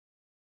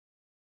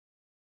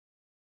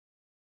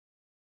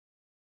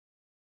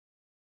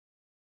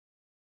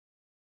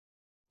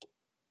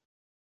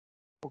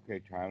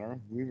Okay, Tyler,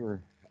 we were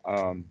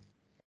um,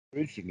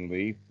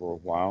 originally for a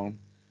while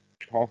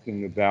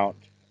talking about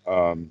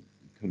um,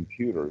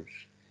 computers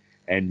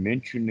and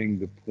mentioning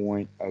the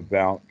point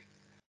about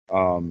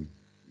um,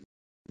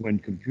 when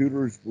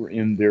computers were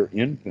in their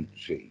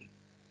infancy,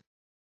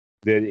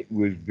 that it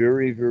was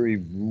very, very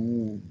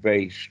rule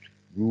based,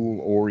 rule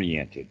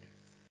oriented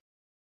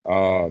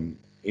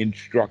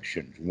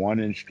instructions, one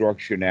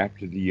instruction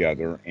after the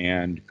other,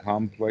 and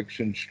complex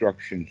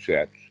instruction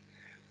sets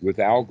with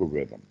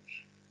algorithms,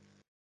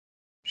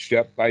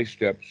 step by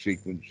step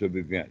sequence of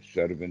events,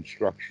 set of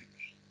instructions,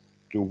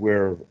 to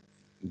where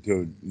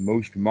the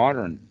most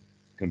modern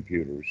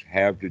computers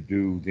have to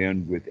do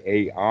then with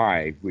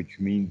AI, which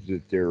means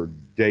that they're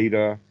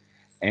data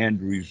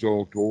and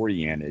result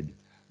oriented,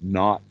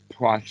 not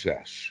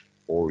process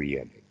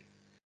oriented.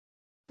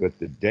 But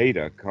the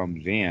data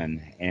comes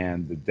in,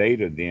 and the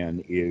data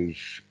then is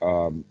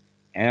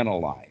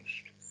analyzed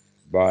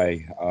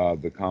by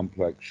the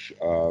complex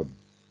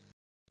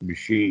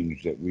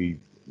machines that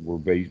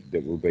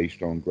were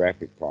based on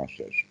graphic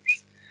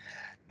processors.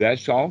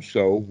 That's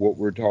also what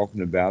we're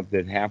talking about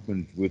that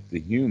happens with the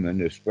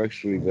human,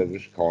 especially let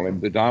us call him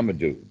the Dhamma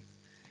dude.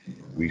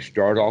 We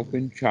start off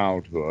in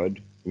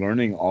childhood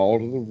learning all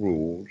of the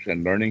rules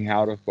and learning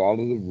how to follow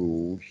the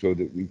rules so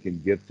that we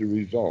can get the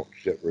results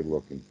that we're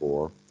looking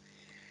for.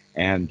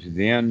 And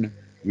then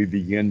we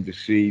begin to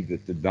see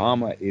that the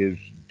Dhamma is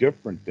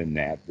different than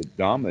that. The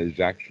Dhamma is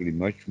actually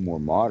much more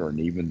modern,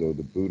 even though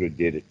the Buddha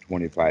did it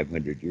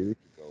 2,500 years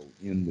ago,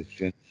 in the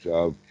sense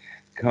of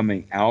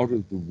coming out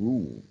of the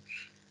rules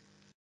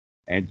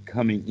and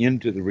coming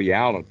into the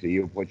reality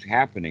of what's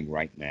happening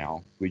right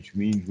now, which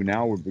means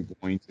now we're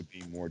going to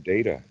be more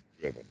data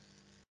driven.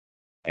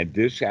 And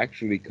this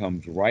actually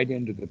comes right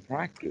into the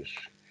practice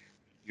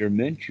you're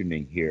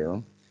mentioning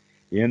here,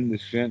 in the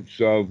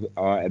sense of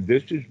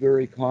this is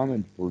very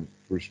common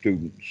for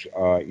students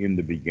in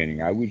the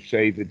beginning. I would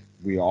say that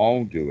we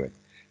all do it.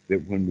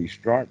 That when we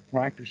start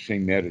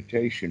practicing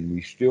meditation,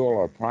 we still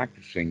are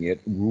practicing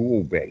it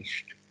rule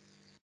based.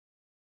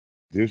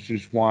 This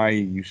is why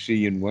you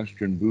see in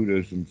Western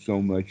Buddhism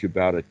so much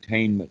about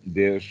attainment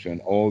this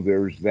and oh,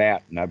 there's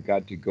that, and I've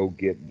got to go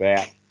get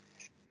that.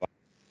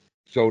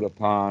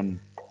 Sotapan,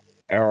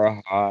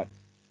 Arahat,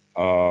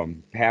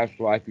 past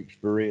life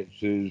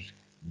experiences,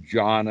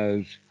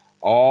 jhanas,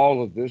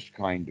 all of this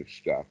kind of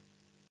stuff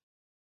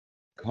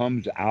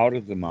comes out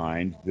of the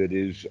mind that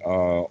is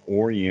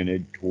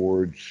oriented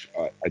towards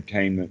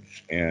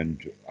attainments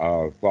and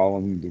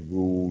following the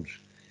rules,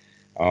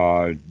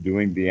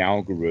 doing the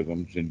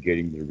algorithms, and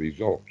getting the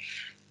results.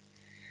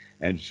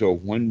 And so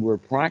when we're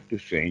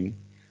practicing,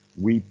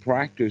 we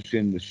practice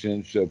in the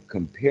sense of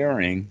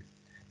comparing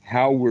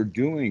how we're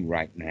doing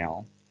right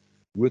now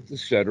with the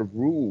set of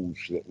rules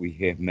that we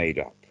have made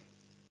up.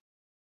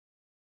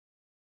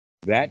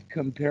 That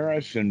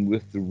comparison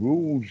with the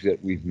rules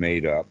that we've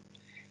made up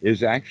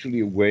is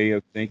actually a way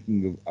of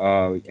thinking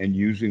of, and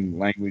using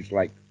language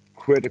like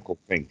critical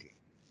thinking.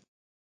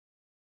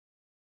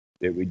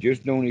 That we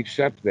just don't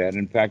accept that.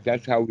 In fact,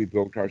 that's how we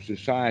built our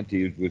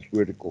society is with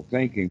critical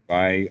thinking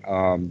by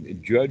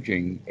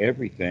judging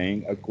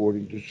everything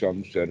according to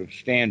some set of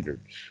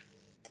standards.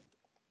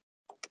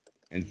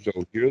 And so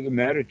here the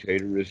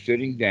meditator is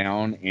sitting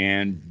down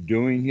and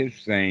doing his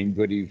thing,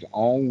 but he's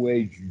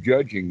always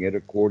judging it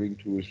according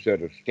to a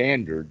set of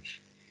standards.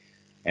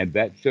 And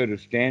that set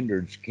of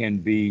standards can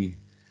be,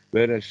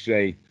 let us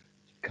say,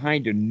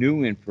 kind of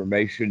new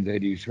information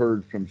that he's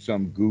heard from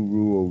some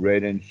guru or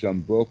read in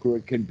some book, or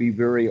it can be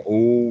very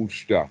old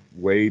stuff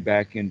way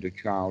back into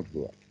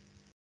childhood.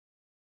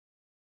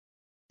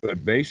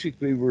 But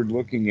basically, we're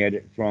looking at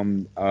it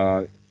from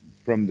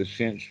the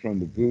sense from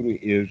the Buddha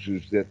is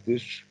that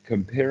this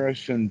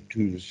comparison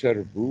to the set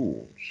of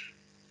rules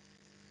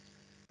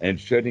and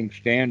setting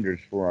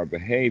standards for our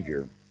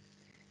behavior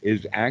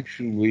is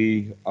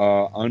actually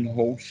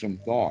unwholesome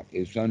thought.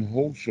 It's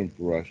unwholesome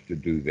for us to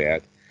do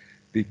that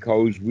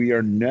because we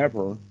are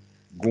never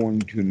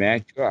going to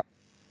match up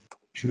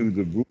to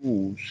the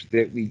rules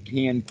that we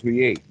can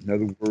create. In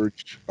other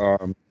words,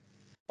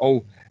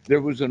 oh,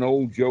 there was an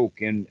old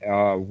joke in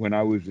when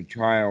I was a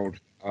child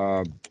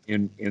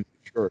in the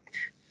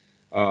church.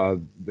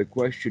 The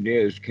question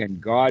is,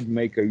 can God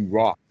make a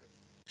rock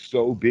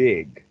so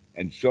big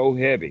and so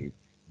heavy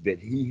that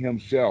He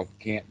Himself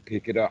can't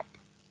pick it up?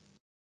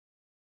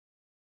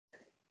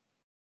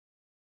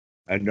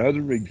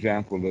 Another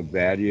example of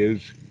that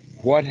is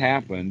what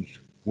happens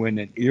when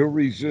an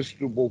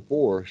irresistible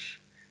force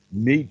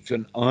meets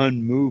an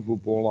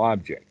unmovable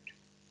object,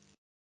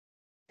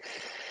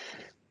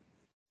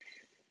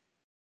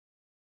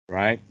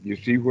 right? You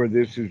see where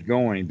this is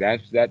going.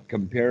 That's that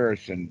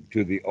comparison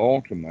to the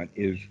ultimate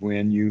is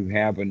when you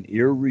have an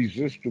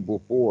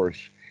irresistible force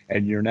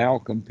and you're now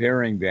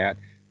comparing that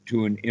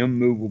to an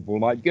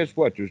immovable object. Guess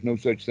what? There's no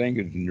such thing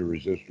as an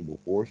irresistible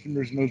force, and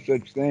there's no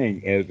such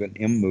thing as an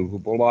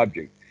immovable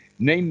object.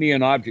 Name me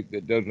an object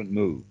that doesn't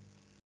move.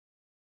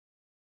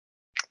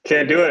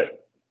 Can't do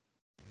it.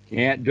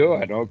 Can't do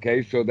it.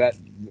 Okay, so that,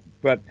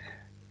 but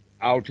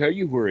I'll tell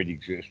you where it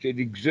exists. It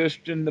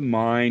exists in the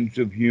minds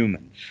of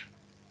humans,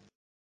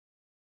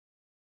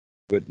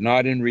 but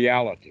not in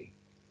reality.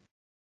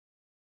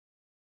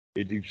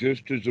 It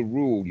exists as a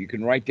rule. You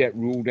can write that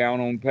rule down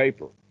on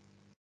paper.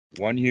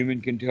 One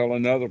human can tell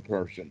another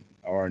person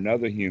or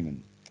another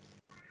human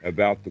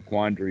about the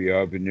quandary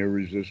of an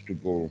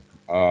irresistible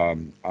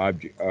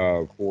object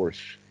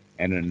force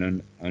and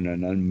an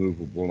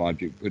unmovable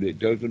object, but it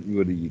doesn't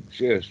really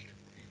exist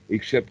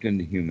except in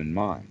the human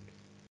mind.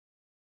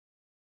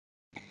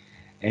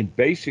 And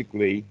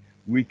basically,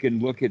 we can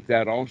look at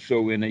that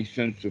also in a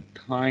sense of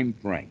time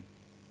frame,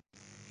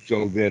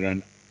 so that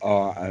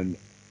uh, an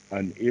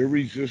an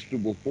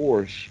irresistible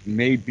force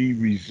may be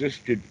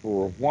resisted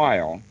for a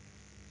while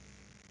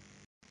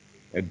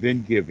and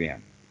then give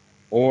in.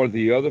 Or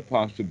the other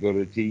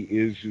possibility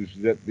is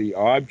that the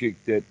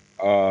object that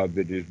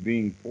is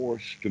being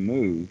forced to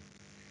move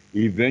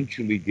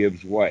eventually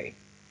gives way.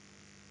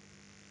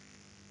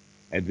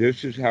 And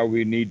this is how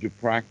we need to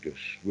practice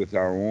with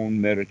our own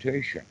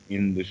meditation,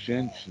 in the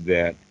sense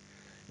that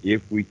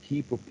if we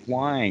keep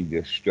applying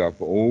this stuff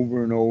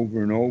over and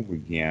over and over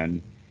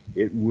again,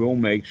 it will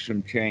make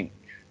some change.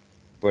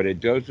 But it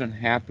doesn't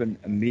happen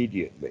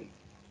immediately.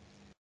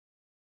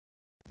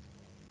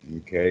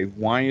 Okay,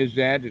 why is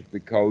that? It's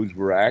because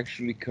we're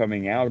actually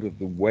coming out of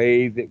the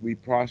way that we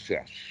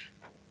process,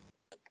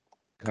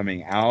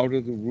 coming out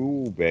of the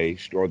rule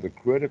based or the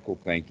critical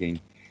thinking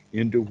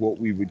into what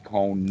we would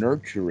call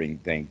nurturing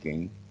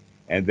thinking.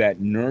 And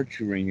that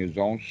nurturing is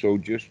also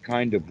just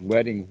kind of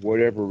letting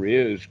whatever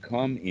is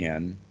come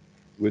in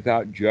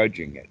without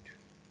judging it.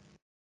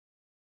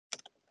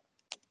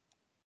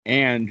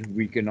 And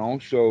we can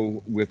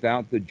also,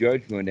 without the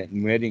judgment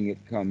and letting it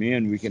come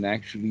in, we can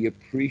actually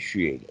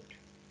appreciate it.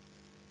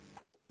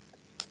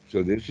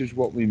 So this is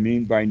what we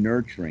mean by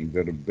nurturing,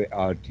 that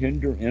a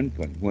tender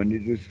infant, when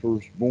it is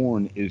first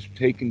born, is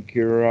taken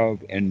care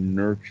of and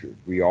nurtured.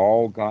 We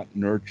all got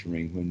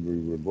nurturing when we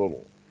were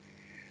little.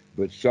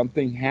 But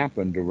something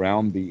happened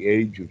around the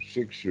age of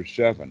 6 or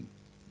 7.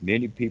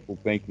 Many people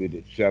think that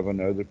it's 7,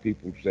 other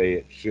people say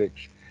it's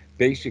 6.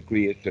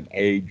 Basically, it's an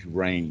age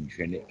range,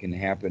 and it can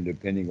happen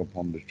depending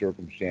upon the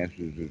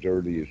circumstances as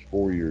early as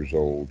 4 years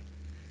old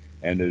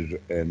and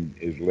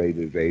as late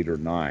as 8 or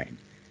 9.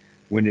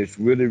 When it's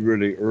really,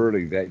 really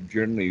early, that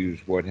generally is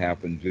what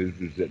happens is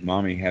that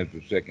mommy has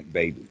a second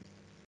baby.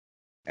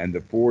 And the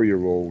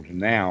 4-year-old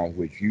now,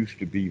 which used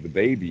to be the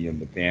baby in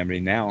the family,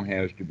 now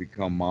has to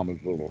become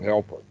mama's little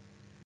helper.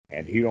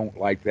 And he don't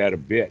like that a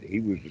bit. He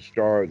was the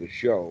star of the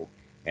show,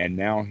 and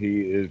now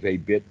he is a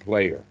bit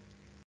player.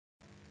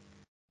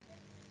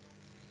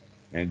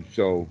 And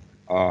so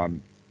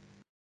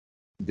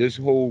this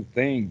whole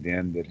thing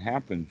then that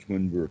happens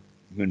when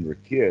we're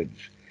kids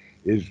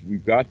is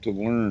we've got to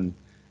learn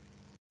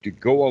to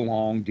go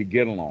along to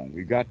get along.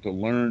 We've got to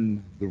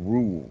learn the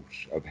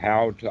rules of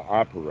how to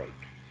operate.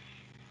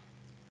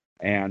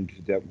 And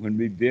that when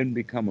we then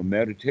become a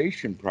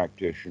meditation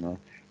practitioner,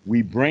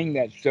 we bring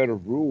that set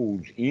of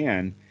rules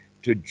in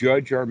to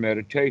judge our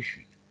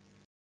meditation,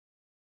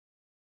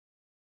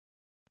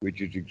 which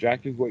is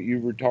exactly what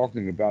you were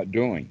talking about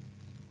doing.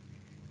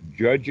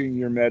 Judging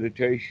your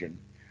meditation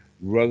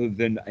rather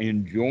than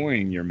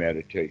enjoying your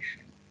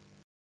meditation.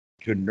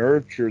 To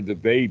nurture the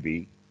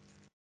baby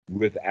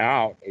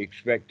without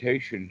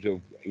expectations of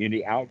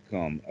any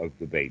outcome of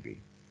the baby.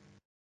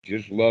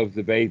 Just love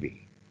the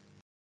baby.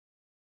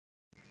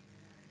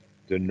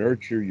 To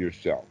nurture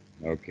yourself,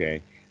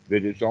 okay?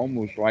 That it's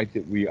almost like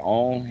that we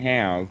all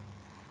have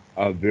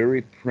a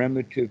very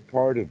primitive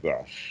part of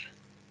us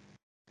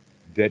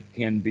that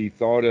can be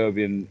thought of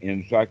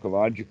in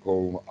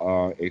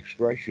psychological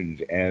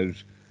expressions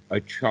as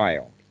a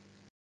child.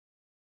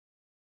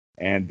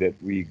 And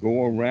that we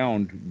go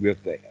around with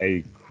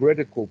a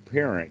critical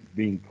parent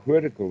being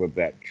critical of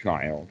that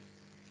child,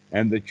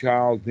 and the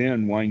child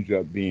then winds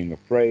up being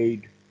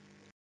afraid,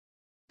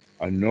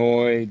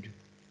 annoyed,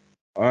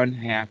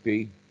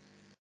 unhappy,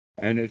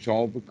 and it's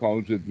all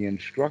because of the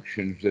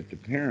instructions that the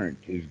parent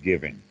is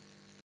giving.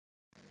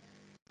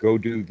 Go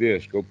do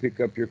this, go pick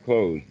up your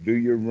clothes, do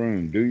your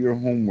room, do your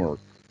homework,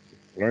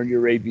 learn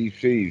your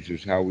ABCs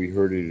is how we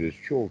heard it as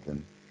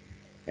children.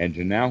 And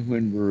to now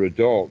when we're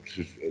adults,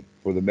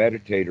 for the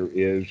meditator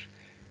is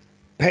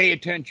pay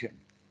attention.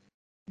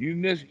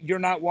 You're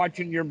not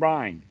watching your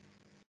mind.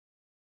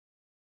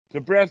 The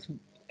breath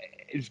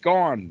is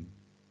gone.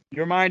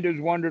 Your mind has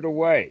wandered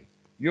away.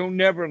 You'll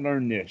never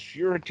learn this.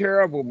 You're a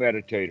terrible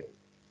meditator.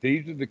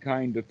 These are the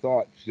kind of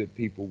thoughts that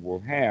people will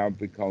have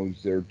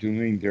because they're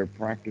doing their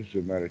practice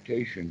of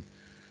meditation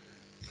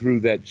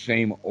through that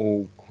same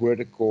old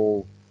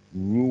critical,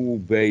 rule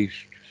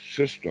based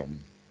system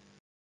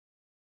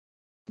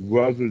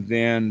rather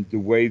than the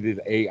way that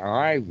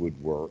AI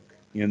would work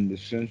in the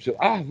sense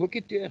of, look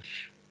at this.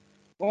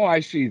 Oh,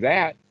 I see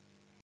that.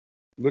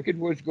 Look at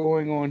what's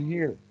going on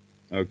here.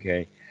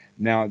 Okay.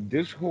 Now,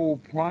 this whole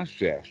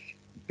process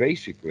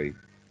basically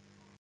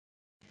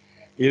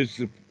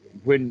is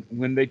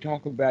when they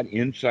talk about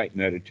insight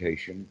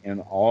meditation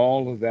and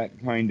all of that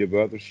kind of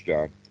other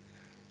stuff,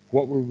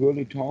 What we're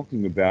really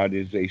talking about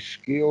is a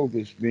skill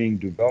that's being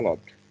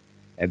developed,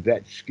 and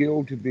that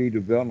skill to be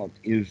developed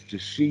is to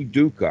see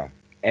dukkha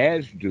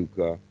as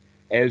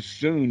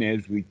soon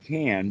as we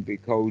can,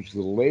 because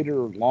the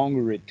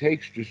longer it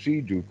takes to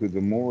see dukkha, the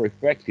more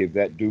effective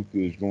that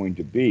dukkha is going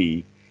to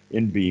be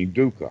in being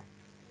dukkha.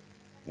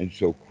 And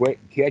so,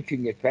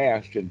 catching it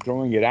fast and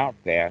throwing it out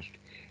fast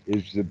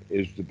is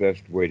the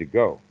best way to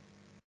go.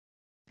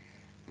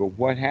 But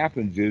what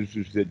happens is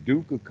that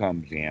dukkha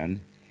comes in,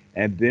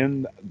 and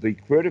then the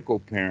critical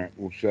parent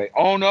will say,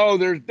 "Oh no,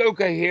 there's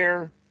dukkha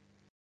here.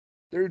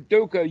 There's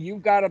dukkha.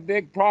 You've got a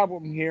big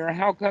problem here.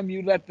 How come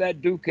you let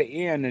that dukkha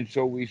in?" And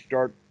so we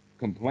start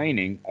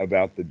complaining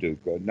about the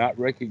dukkha, not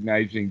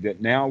recognizing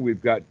that now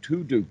we've got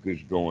two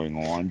dukkhas going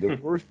on. The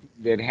first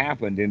that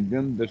happened, and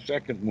then the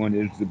second one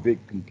is the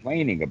big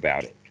complaining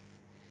about it.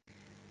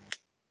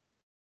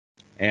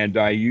 And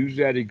I use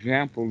that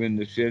example in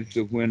the sense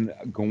that when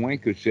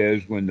Goenka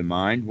says, when the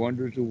mind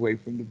wanders away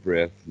from the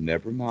breath,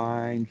 never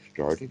mind,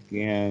 start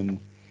again.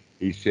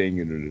 He's saying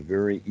it in a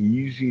very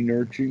easy,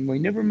 nurturing way.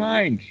 Never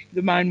mind,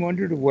 the mind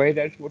wandered away.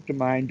 That's what the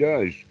mind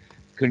does.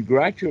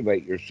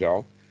 Congratulate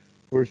yourself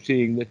for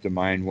seeing that the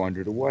mind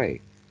wandered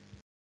away.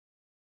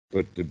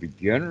 But the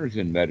beginners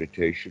in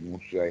meditation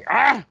will say,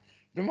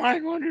 the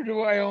mind wandered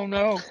away. Oh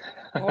no.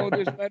 Oh,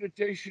 this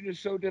meditation is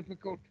so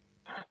difficult.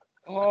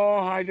 Oh,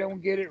 I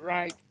don't get it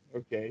right.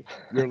 Okay.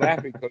 You're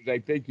laughing because I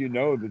think you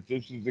know that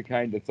this is the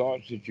kind of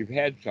thoughts that you've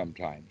had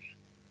sometimes.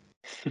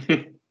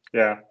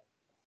 Yeah.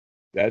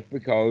 That's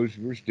because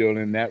we're still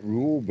in that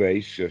rule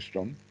based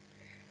system,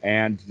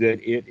 and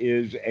that it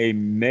is a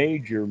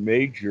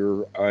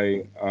major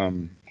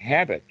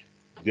habit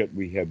that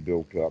we have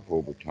built up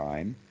over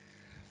time.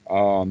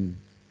 Um,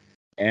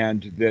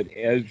 and that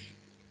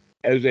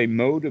as a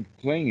mode of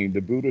clinging,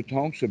 the Buddha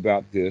talks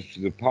about this.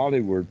 The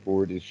Pali word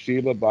for it is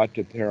sila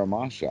bhatta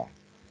paramasa.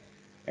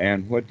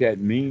 And what that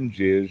means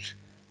is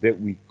that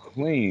we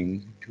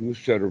cling to a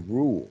set of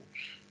rules.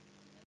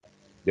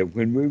 That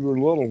when we were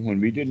little, when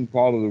we didn't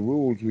follow the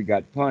rules, we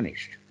got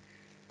punished.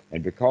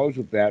 And because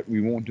of that,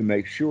 we want to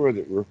make sure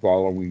that we're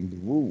following the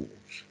rules.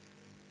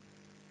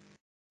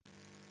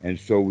 And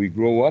so we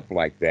grow up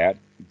like that,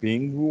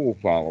 being rule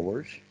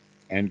followers,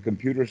 and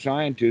computer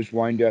scientists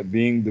wind up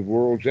being the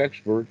world's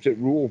experts at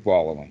rule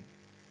following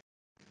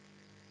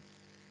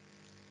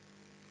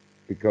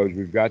because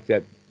we've got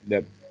that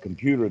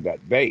computer,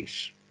 that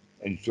base.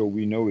 And so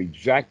we know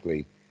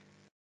exactly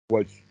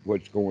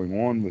what's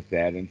going on with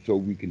that, and so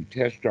we can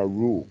test our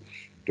rules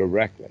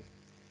directly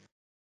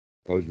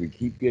because we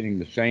keep getting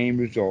the same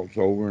results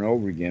over and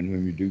over again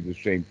when we do the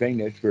same thing.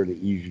 That's fairly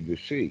easy to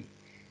see,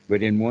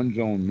 but in one's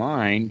own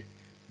mind,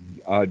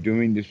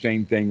 doing the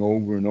same thing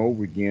over and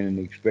over again and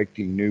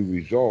expecting new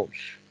results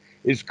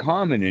is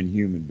common in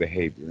human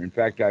behavior. In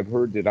fact, I've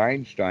heard that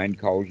Einstein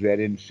calls that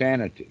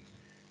insanity,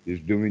 is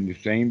doing the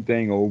same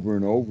thing over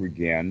and over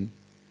again,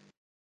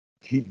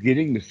 keep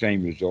getting the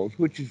same results,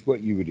 which is what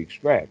you would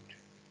expect.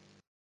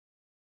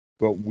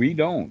 But we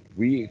don't.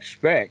 We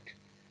expect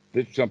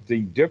that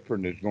something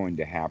different is going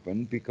to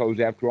happen because,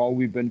 after all,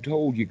 we've been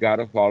told you got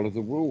to follow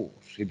the rules.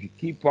 If you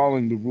keep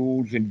following the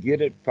rules and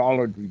get it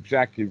followed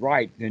exactly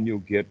right, then you'll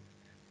get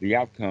the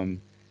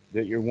outcome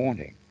that you're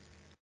wanting.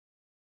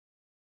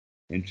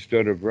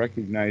 Instead of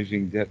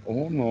recognizing that,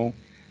 oh no,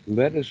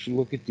 let us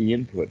look at the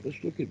input.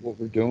 Let's look at what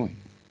we're doing.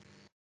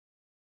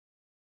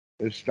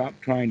 Let's stop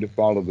trying to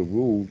follow the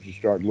rules and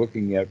start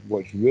looking at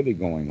what's really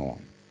going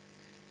on.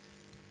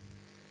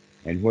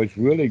 And what's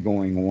really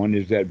going on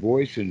is that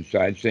voice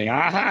inside saying,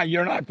 aha,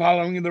 you're not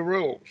following the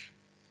rules.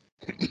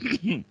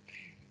 And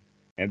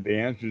the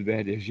answer to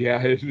that is,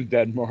 yeah, isn't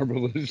that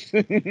marvelous?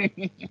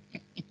 That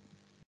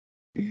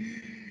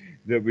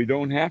we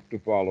don't have to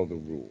follow the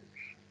rules,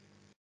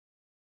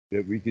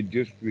 that we could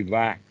just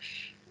relax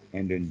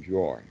and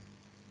enjoy.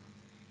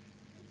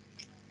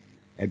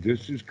 And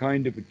this is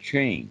kind of a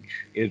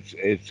change. It's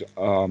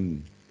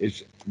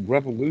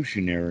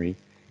revolutionary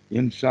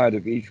inside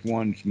of each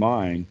one's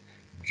mind,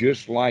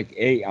 just like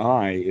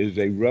AI is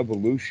a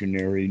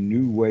revolutionary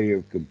new way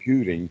of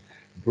computing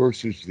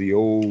versus the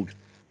old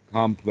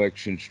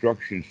complex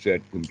instruction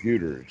set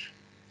computers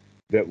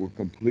that were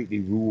completely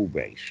rule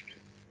based.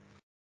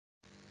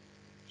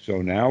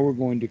 So now we're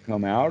going to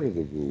come out of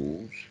the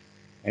rules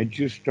and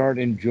just start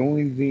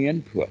enjoying the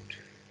input.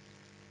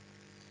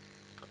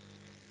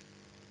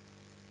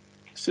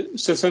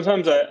 So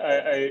sometimes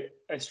I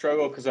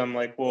struggle because I'm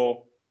like,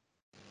 well,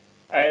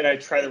 I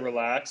try to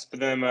relax, but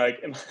then I'm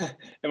like,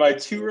 am I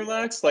too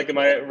relaxed? Like, am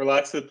I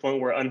relaxed to the point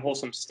where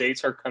unwholesome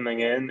states are coming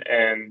in,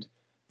 and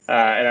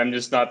I'm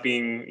just not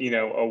being,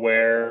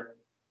 aware.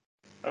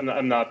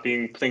 I'm not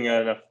being putting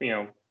enough,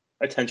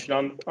 attention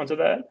onto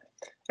that.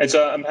 And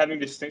so I'm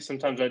having to think.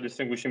 Sometimes I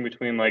distinguishing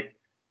between like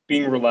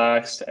being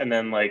relaxed and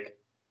then like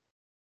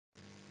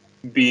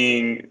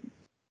being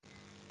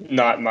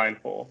not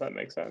mindful. If that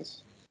makes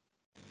sense.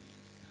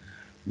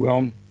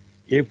 Well,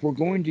 if we're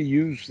going to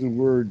use the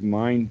word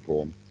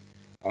mindful,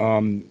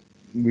 um,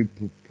 we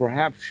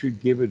perhaps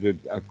should give it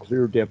a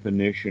clear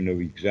definition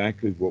of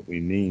exactly what we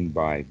mean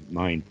by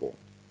mindful.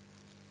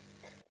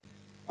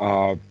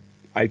 Uh,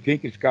 I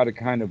think it's got a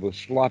kind of a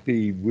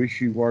sloppy,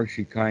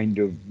 wishy-washy kind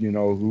of,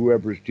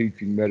 whoever's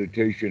teaching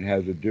meditation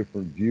has a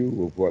different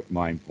view of what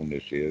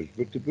mindfulness is.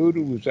 But the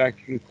Buddha was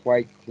actually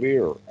quite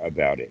clear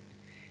about it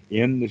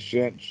in the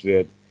sense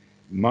that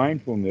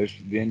mindfulness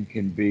then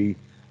can be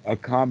a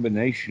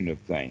combination of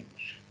things.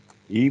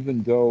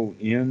 Even though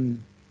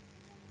in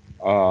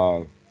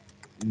uh,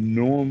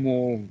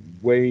 normal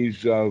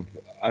ways of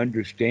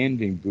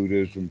understanding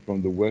Buddhism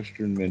from the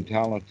Western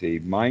mentality,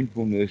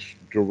 mindfulness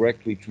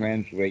directly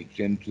translates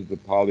into the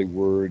Pali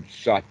word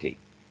sati,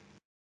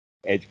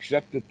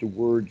 except that the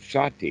word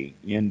sati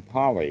in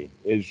Pali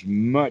is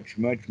much,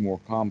 much more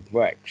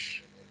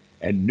complex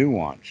and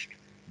nuanced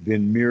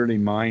than merely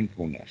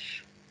mindfulness.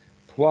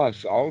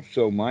 Plus,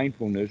 also,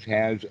 mindfulness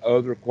has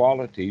other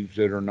qualities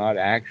that are not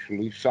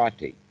actually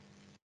sati.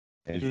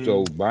 And Mm.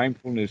 so,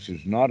 mindfulness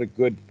is not a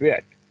good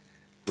fit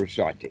for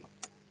sati.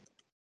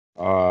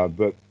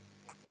 But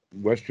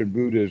Western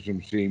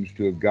Buddhism seems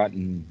to have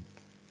gotten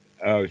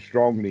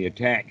strongly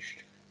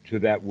attached to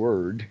that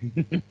word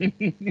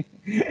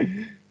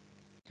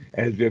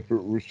as if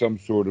it were some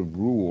sort of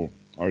rule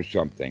or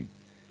something.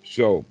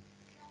 So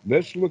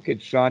let's look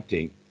at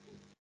sati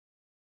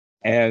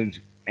as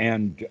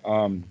and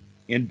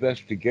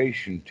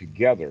investigation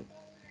together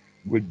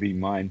would be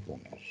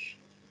mindfulness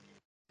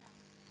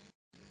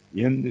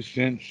in the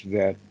sense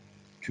that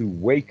to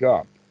wake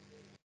up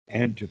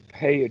and to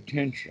pay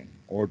attention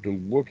or to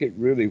look at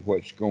really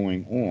what's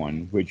going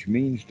on, which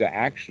means to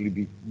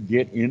actually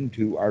get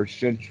into our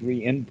sensory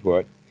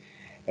input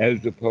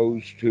as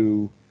opposed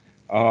to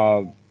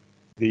uh,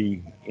 the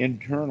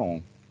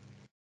internal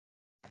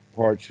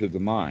parts of the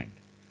mind.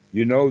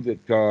 You know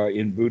that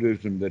in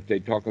Buddhism that they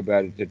talk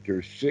about it that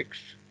there's six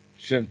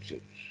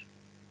senses,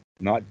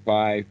 not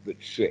five but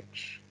six.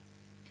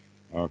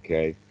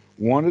 Okay.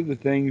 One of the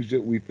things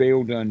that we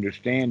fail to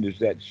understand is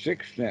that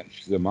sixth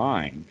sense, the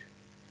mind,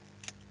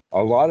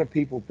 a lot of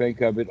people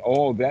think of it,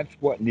 oh, that's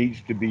what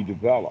needs to be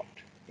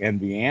developed. And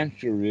the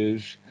answer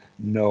is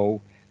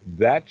no,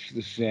 that's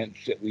the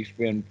sense that we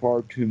spend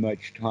far too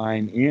much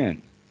time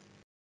in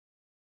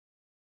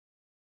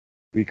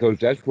because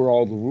that's where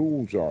all the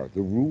rules are.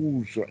 The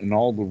rules and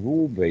all the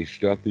rule based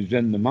stuff is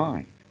in the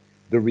mind.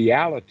 The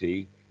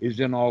reality is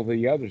in all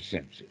the other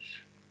senses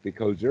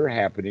because they're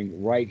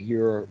happening right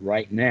here,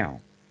 right now.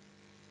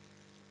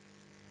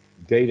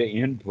 Data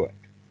input.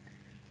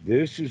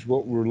 This is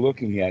what we're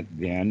looking at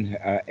then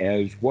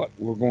as what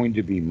we're going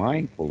to be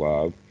mindful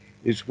of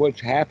is what's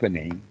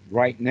happening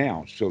right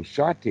now. So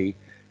sati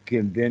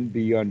can then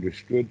be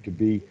understood to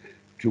be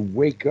to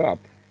wake up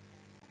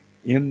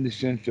in the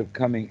sense of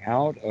coming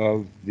out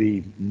of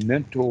the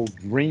mental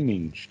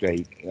dreaming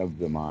state of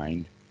the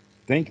mind,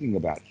 thinking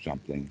about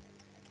something,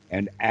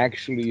 and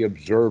actually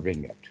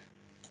observing it.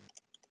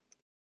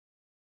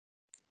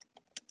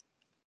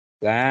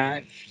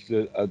 That's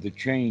the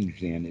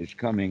change then is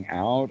coming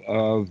out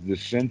of the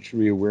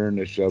sensory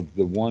awareness of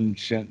the one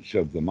sense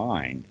of the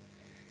mind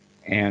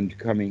and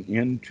coming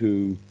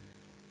into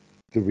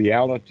the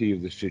reality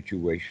of the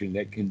situation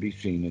that can be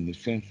seen in the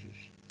senses.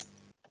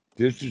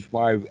 This is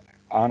why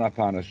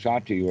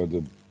anapanasati or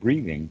the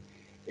breathing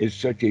is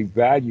such a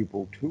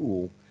valuable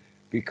tool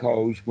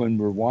because when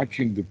we're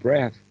watching the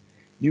breath,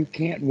 you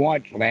can't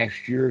watch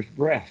last year's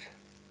breath.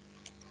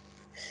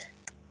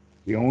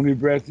 The only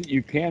breath that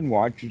you can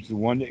watch is the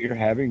one that you're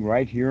having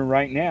right here and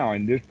right now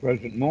in this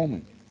present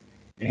moment.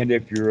 And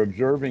if you're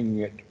observing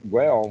it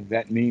well,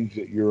 that means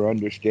that you're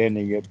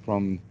understanding it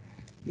from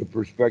the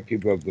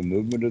perspective of the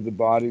movement of the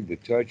body, the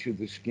touch of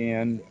the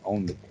skin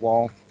on the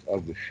cloth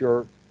of the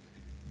shirt,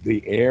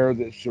 the air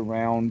that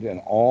surrounds,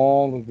 and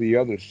all of the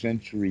other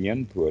sensory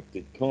input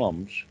that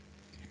comes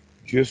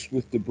just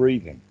with the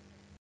breathing.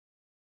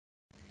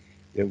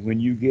 That when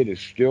you get as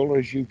still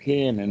as you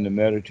can in the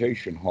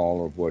meditation hall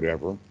or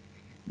whatever,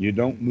 you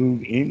don't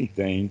move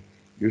anything,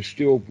 you're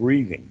still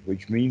breathing,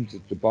 which means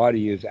that the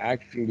body is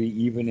actually,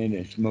 even in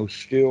its most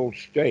still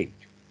state,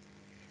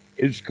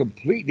 is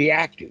completely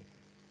active.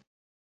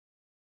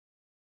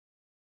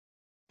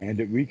 And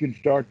that we can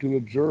start to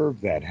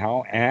observe that,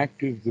 how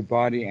active the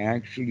body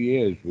actually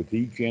is with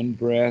each in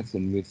breath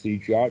and with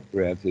each out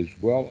breath, as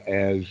well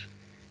as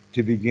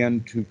to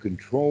begin to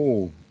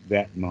control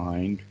that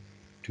mind,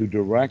 to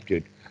direct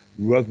it,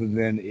 rather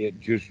than it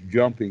just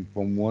jumping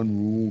from one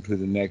rule to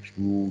the next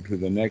rule to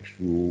the next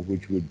rule,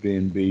 which would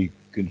then be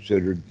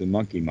considered the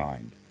monkey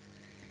mind.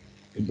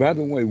 And by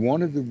the way,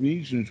 one of the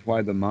reasons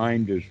why the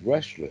mind is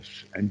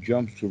restless and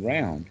jumps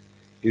around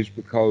is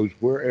because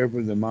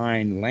wherever the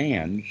mind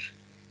lands,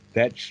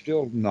 that's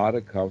still not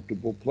a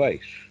comfortable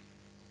place.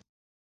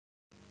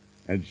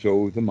 And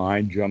so the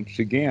mind jumps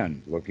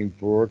again, looking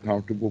for a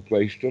comfortable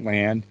place to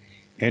land,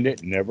 and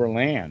it never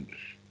lands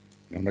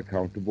in a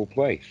comfortable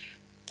place.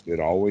 It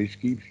always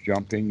keeps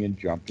jumping and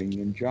jumping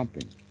and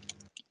jumping.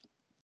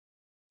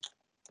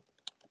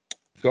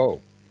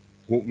 So,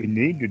 what we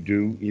need to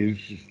do is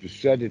to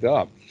set it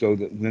up so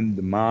that when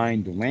the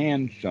mind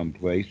lands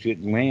someplace,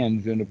 it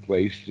lands in a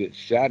place that's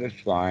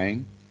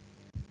satisfying,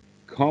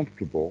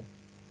 comfortable,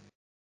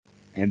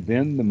 And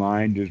then the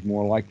mind is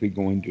more likely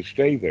going to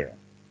stay there.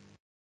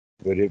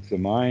 But if the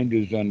mind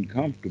is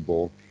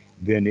uncomfortable,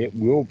 then it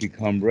will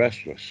become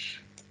restless.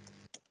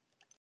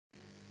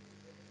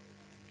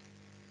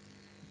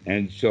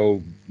 And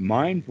so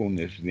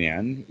mindfulness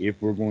then,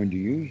 if we're going to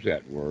use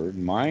that word,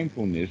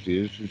 mindfulness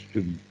is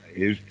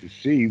to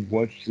see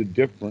what's the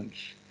difference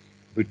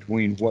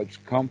between what's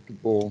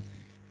comfortable,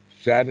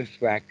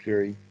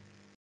 satisfactory,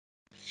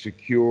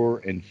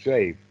 secure, and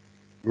safe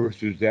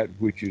versus that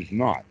which is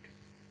not.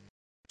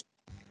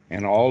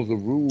 And all the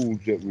rules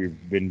that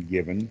we've been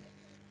given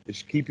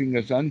is keeping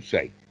us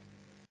unsafe,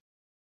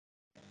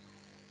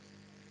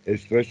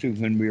 especially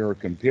when we are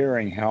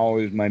comparing how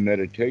is my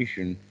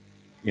meditation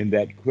in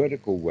that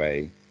critical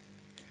way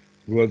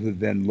rather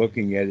than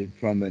looking at it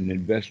from an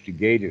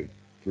investigative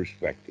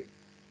perspective.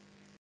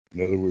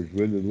 In other words,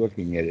 really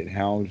looking at it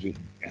how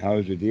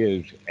it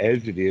is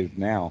as it is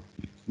now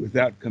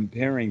without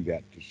comparing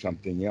that to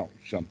something else,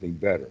 something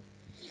better.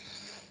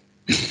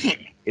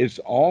 It's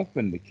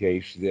often the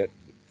case that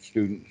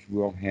students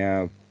will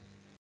have,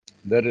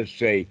 let us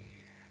say,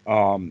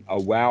 a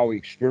wow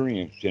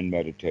experience in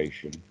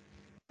meditation.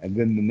 And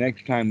then the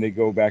next time they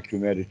go back to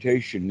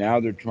meditation, now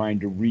they're trying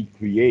to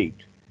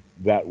recreate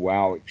that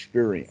wow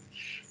experience.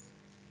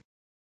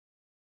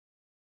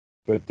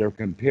 But they're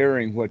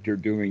comparing what they're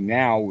doing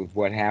now with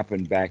what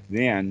happened back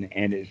then,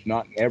 and it's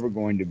not ever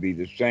going to be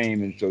the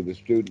same. And so the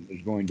student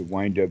is going to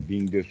wind up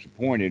being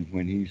disappointed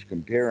when he's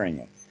comparing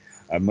it.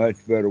 A much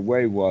better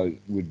way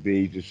would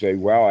be to say,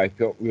 wow, I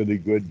felt really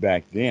good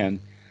back then.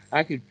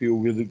 I could feel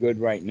really good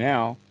right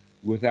now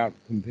without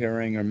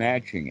comparing or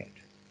matching it.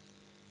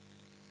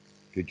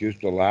 To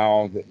just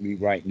allow that me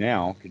right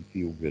now can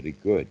feel really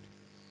good,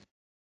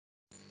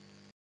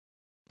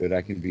 that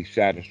I can be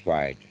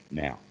satisfied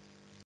now.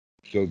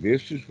 So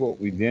this is what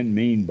we then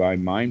mean by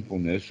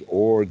mindfulness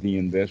or the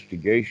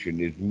investigation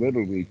is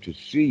literally to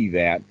see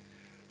that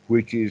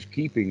which is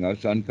keeping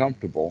us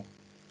uncomfortable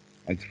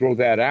and throw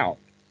that out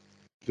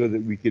so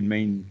that we can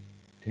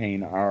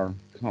maintain our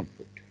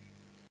comfort.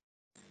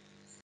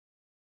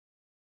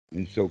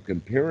 And so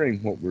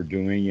comparing what we're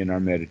doing in our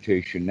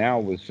meditation now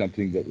with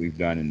something that we've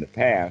done in the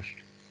past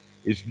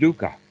is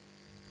dukkha,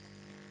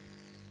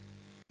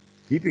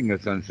 keeping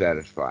us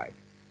unsatisfied.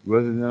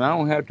 Rather than I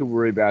don't have to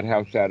worry about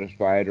how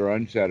satisfied or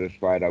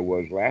unsatisfied I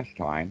was last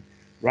time.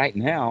 Right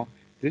now,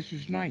 this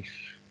is nice.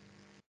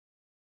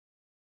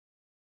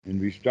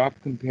 And we stop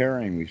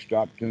comparing. We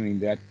stop doing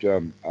that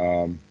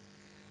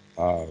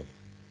uh,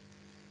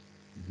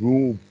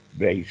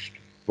 rule-based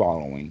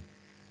following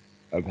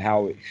of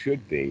how it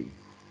should be,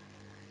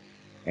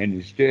 and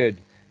instead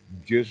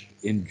just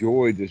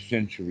enjoy the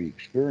sensory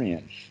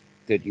experience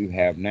that you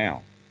have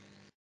now.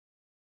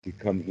 To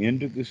come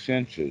into the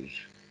senses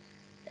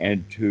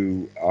and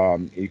to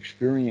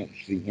experience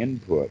the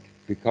input,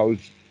 because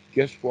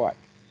guess what?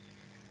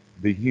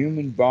 The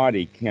human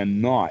body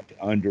cannot,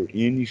 under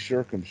any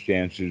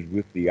circumstances,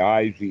 with the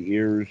eyes, the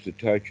ears, the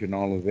touch, and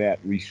all of that,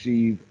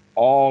 receive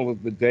all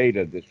of the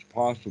data that's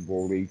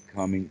possibly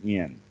coming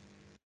in.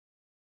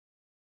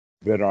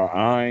 That our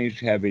eyes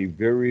have a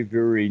very,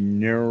 very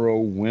narrow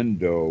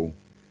window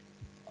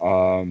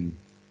um,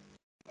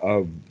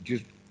 of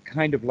just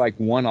kind of like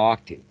one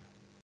octave,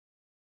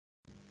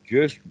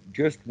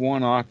 just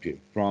one octave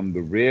from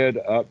the red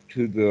up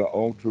to the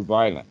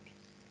ultraviolet,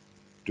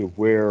 to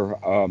where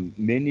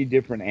many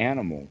different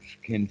animals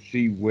can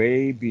see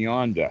way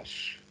beyond us.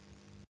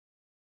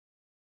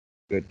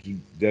 That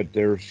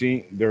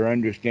they're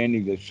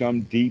understanding that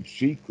some deep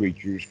sea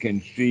creatures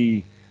can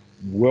see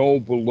well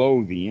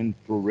below the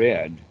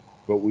infrared,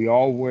 but we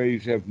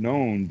always have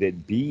known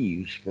that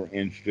bees, for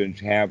instance,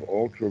 have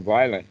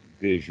ultraviolet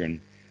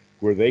vision,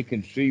 where they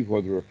can see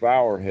whether a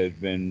flower has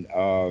been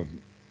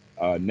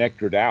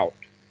nectared out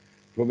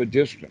from a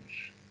distance,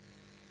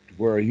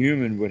 where a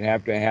human would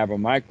have to have a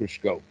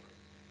microscope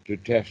to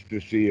test to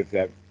see if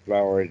that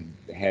flower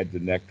had the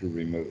nectar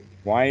removed.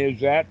 Why is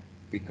that?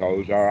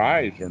 Because our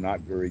eyes are not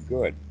very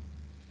good.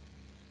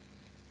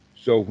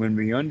 So when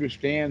we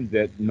understand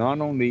that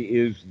not only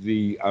is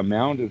the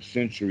amount of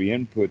sensory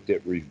input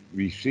that we're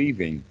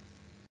receiving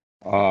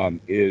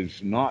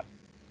is not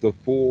the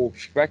full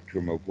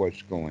spectrum of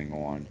what's going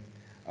on,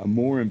 a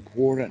more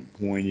important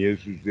point is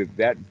that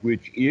that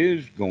which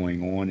is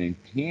going on and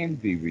can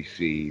be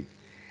received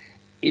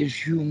is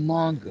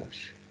humongous.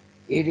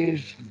 It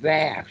is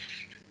vast,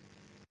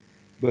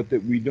 but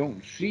that we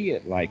don't see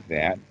it like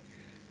that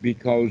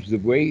because the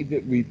way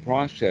that we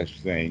process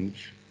things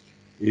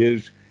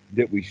is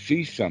that we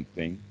see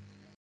something.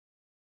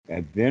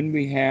 And then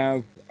we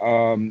have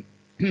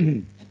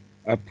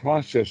a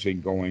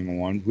processing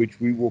going on, which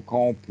we will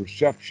call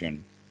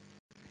perception.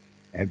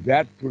 And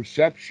that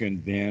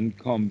perception then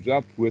comes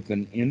up with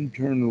an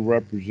internal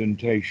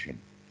representation.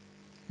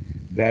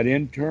 That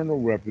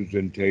internal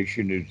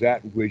representation is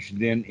that which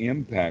then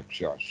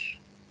impacts us.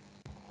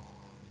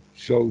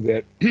 So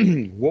that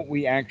what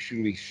we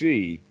actually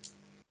see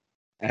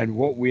And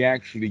what we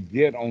actually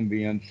get on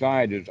the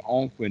inside is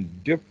often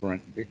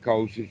different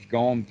because it's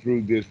gone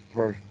through this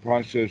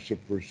process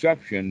of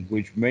perception,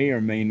 which may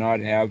or may not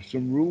have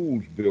some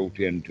rules built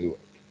into it.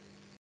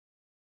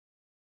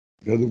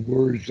 In other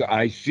words,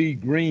 I see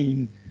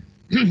green,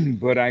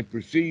 but I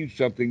perceive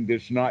something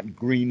that's not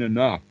green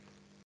enough.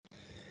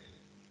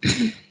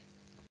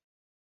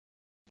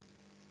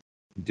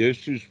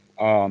 This is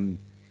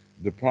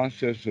the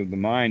process of the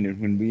mind,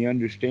 and when we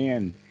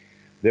understand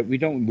that we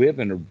don't live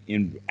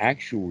in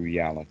actual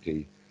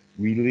reality,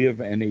 we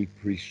live in a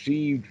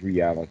perceived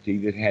reality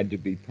that had to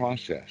be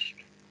processed.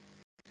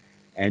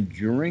 And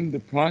during the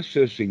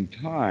processing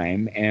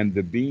time and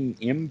the being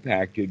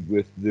impacted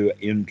with the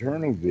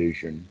internal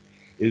vision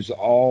is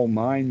all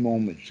mind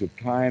moments of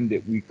time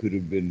that we could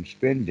have been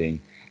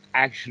spending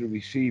actually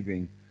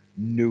receiving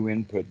new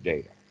input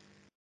data.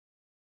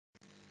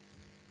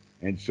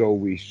 And so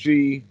we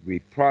see, we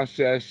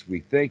process, we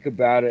think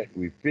about it,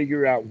 we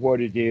figure out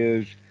what it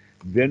is,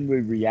 then we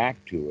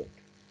react to it.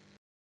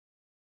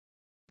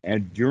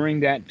 And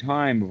during that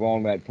time of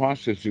all that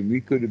processing,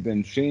 we could have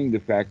been seeing the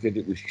fact that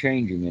it was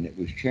changing and it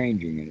was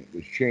changing and it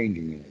was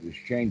changing and it was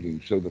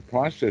changing. So the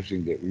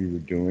processing that we were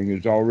doing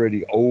is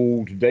already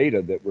old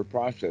data that we're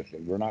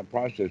processing. We're not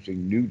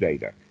processing new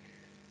data.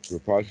 We're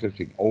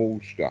processing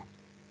old stuff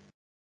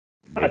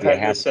I've that it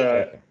had this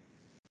happened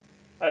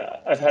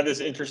later. I've had this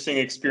interesting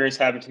experience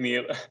happen to me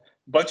a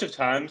bunch of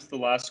times the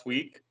last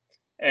week,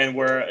 and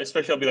where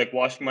especially I'll be like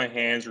washing my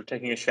hands or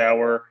taking a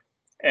shower,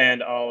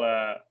 and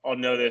I'll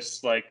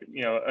notice like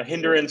a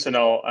hindrance, and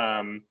I'll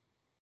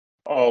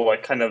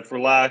like kind of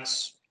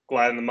relax,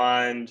 gladden the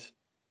mind,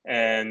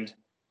 and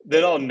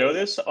then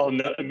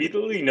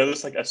immediately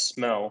notice like a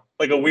smell,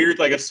 like a weird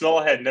like a smell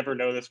I had never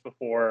noticed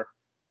before.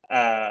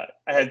 I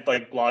had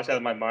like blocked out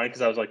of my mind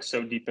because I was like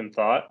so deep in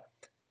thought.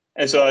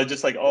 And so I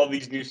just like all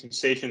these new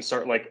sensations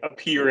start like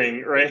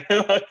appearing right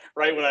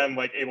right when I'm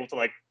like able to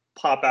like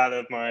pop out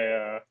of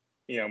my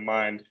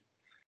mind.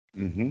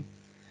 Hmm.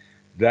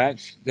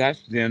 That's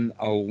then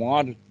a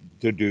lot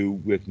to do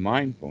with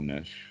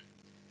mindfulness.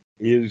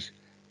 Is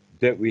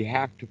that we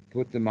have to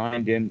put the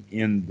mind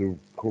in the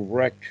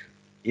correct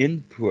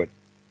input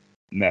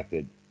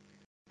method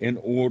in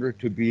order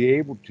to be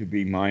able to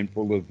be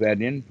mindful of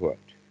that input.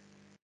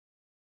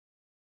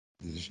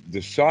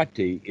 The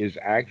sati is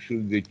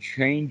actually the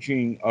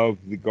changing of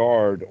the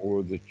guard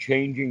or the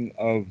changing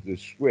of the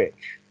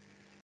switch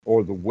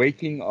or the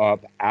waking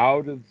up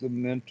out of the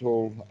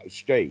mental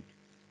state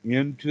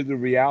into the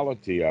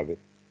reality of it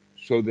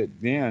so that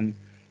then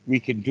we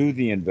can do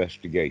the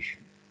investigation.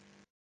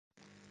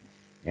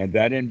 And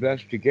that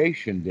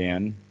investigation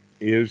then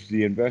is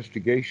the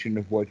investigation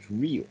of what's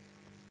real.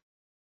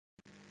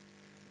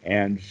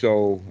 And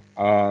so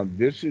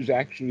this is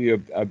actually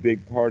a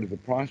big part of the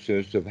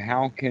process of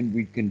how can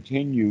we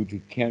continue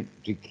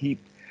to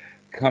keep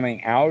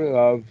coming out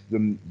of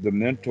the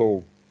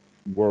mental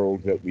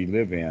world that we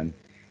live in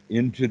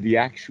into the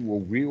actual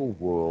real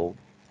world.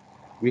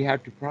 We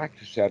have to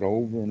practice that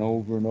over and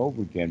over and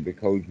over again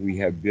because we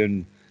have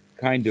been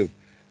kind of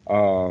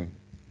uh,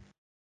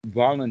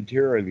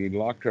 voluntarily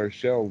locked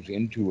ourselves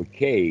into a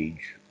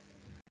cage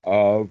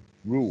of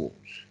rules.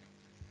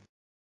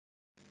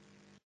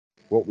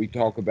 What we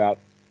talk about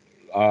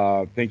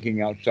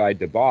thinking outside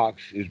the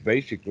box is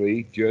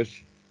basically just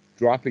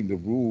dropping the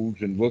rules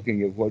and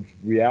looking at what's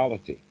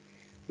reality.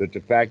 But the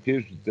fact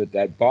is that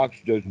that box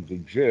doesn't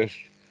exist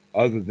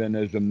other than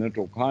as a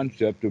mental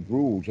concept of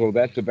rules. Oh,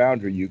 that's a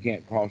boundary. You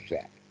can't cross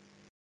that.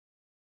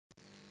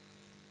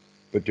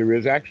 But there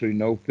is actually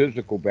no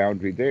physical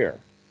boundary there.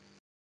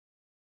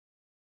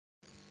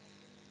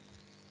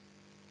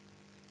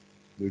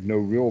 There's no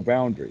real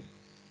boundary.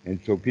 And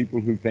so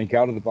people who think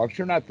out of the box,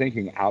 they're not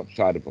thinking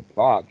outside of a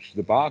box.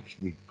 The box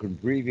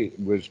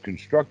was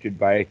constructed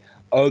by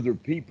other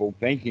people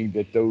thinking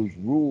that those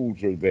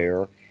rules are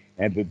there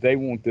and that they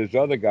want this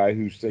other guy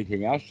who's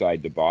thinking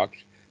outside the box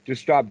to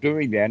stop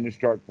doing that and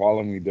start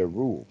following their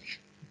rules.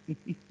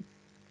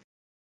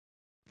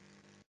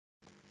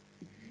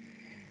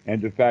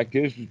 And the fact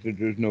is that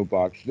there's no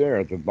box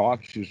there. The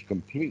box is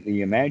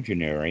completely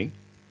imaginary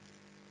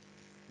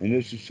and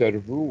it's a set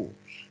of rules.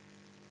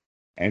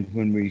 And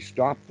when we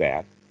stop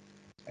that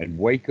and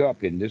wake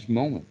up in this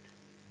moment,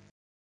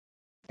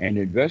 and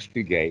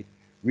investigate,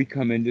 we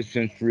come into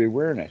sensory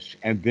awareness.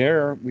 And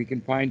there we can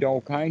find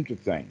all kinds of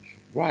things.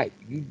 Right.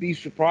 You'd be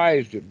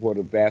surprised at what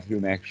a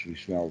bathroom actually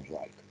smells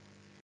like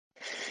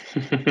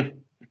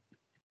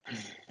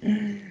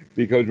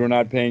because we're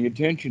not paying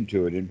attention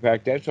to it. In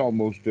fact, that's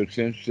almost a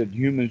sense that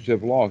humans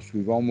have lost.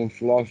 We've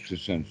almost lost the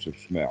sense of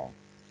smell,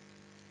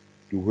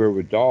 to where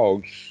with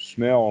dogs,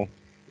 smell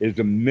is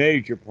a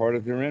major part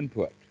of their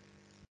input.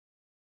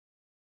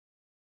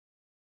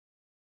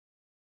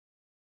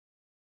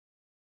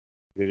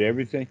 That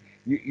everything,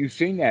 you've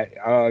seen that.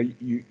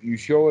 You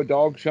show a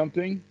dog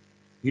something,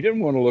 he doesn't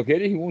want to look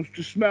at it, he wants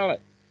to smell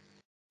it.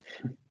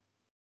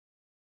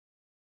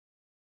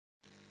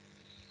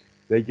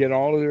 They get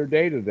all of their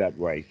data that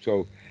way.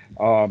 So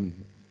um,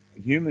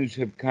 humans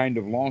have kind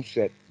of lost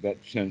that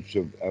sense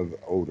of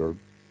odor.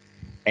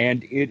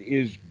 And it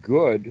is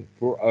good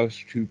for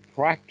us to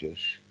practice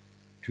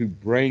to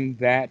bring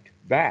that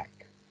back.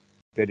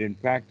 That in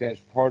fact, that's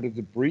part of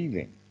the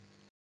breathing.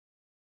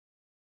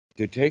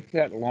 To take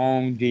that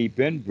long, deep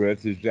in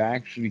breath is to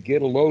actually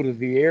get a load of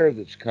the air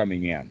that's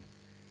coming in.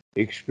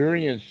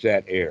 Experience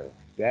that air.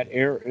 That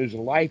air is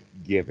life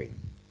giving.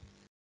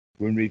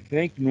 When we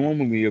think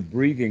normally of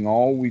breathing,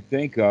 all we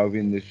think of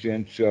in the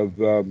sense of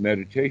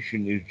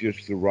meditation is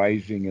just the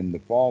rising and the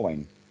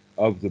falling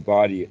of the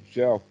body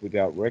itself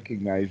without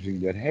recognizing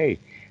that, hey,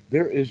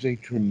 there is a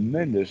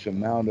tremendous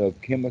amount of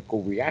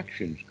chemical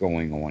reactions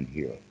going on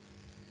here.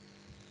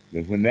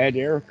 That when that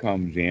air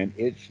comes in,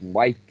 it's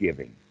life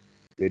giving,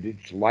 that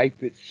it's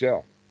life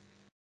itself.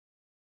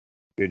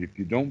 That if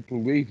you don't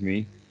believe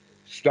me,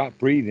 stop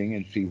breathing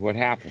and see what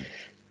happens.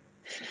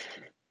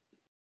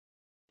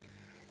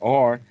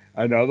 Or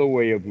another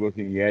way of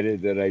looking at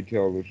it that I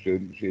tell the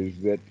students is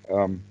that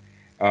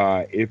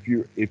if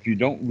you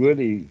don't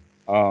really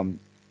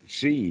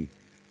see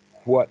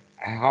what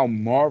how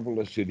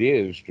marvelous it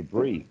is to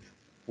breathe,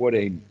 what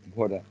a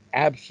what an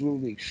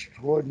absolutely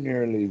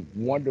extraordinarily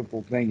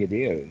wonderful thing it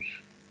is.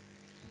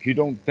 If you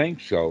don't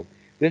think so,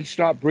 then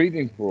stop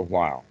breathing for a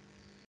while,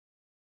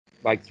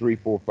 like 3,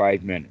 4,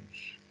 5 minutes,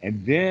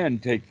 and then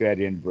take that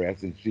in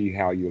breath and see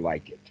how you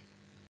like it.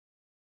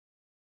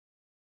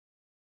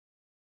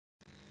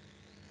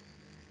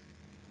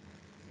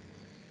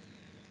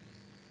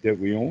 That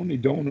we only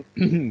don't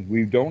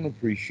we don't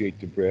appreciate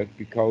the breath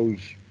because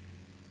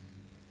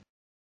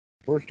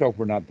first off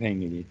we're not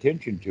paying any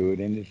attention to it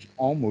and it's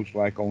almost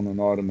like on an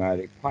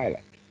automatic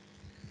pilot.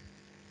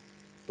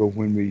 But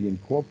when we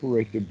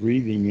incorporate the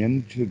breathing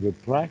into the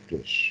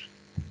practice,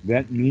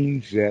 that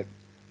means that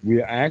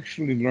we are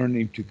actually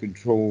learning to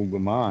control the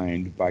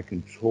mind by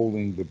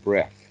controlling the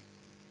breath.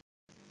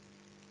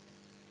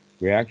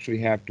 We actually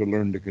have to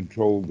learn to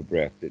control the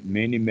breath. That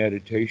many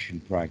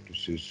meditation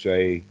practices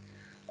say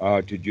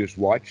to just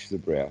watch the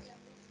breath.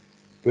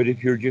 But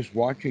if you're just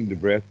watching the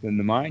breath, then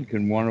the mind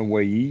can run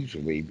away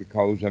easily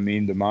because, I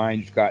mean, the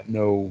mind's got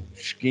no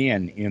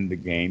skin in the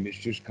game. It's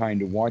just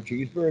kind of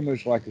watching. It's very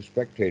much like a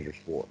spectator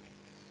sport.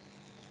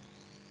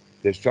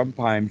 That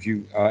sometimes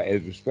you,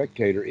 as a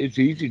spectator, it's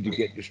easy to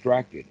get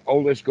distracted. Oh,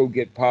 let's go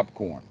get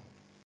popcorn,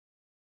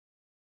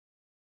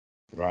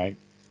 right?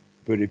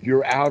 But if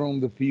you're out on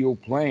the field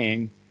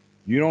playing,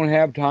 you don't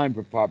have time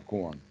for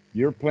popcorn.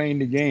 You're playing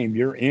the game,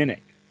 you're in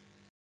it.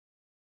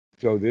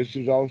 So this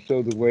is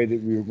also the way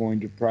that we are going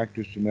to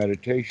practice the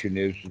meditation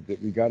is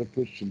that we got to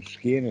put some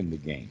skin in the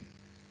game.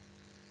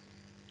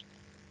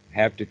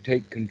 Have to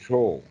take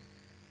control.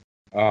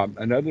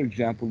 Another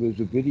example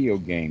is a video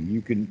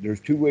game. There's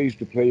two ways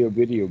to play a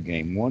video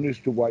game. One is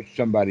to watch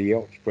somebody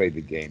else play the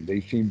game.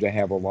 They seem to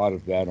have a lot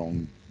of that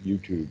on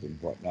YouTube and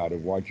whatnot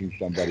of watching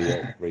somebody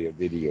else play a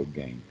video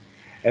game,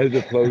 as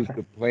opposed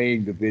to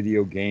playing the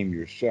video game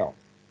yourself.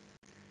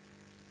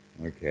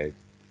 Okay,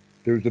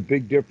 there's a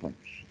big difference.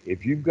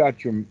 If you've got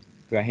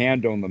the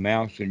hand on the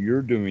mouse and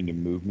you're doing the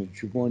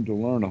movements, you're going to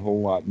learn a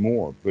whole lot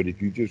more. But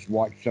if you just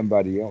watch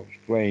somebody else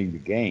playing the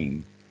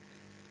game,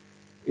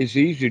 it's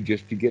easy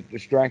just to get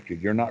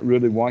distracted. You're not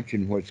really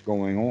watching what's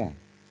going on.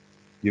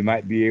 You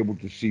might be able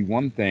to see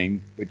one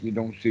thing, but you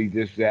don't see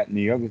this, that, and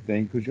the other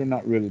thing because you're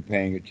not really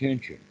paying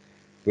attention.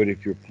 But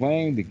if you're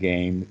playing the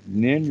game,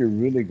 then you're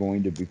really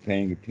going to be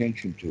paying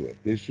attention to it.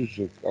 This is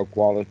a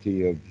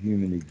quality of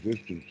human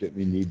existence that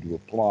we need to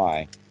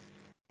apply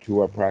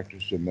to our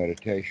practice of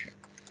meditation,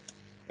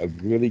 of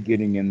really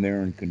getting in there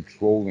and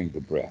controlling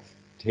the breath,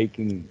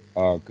 taking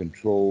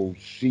control,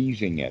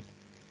 seizing it,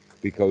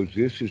 because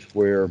this is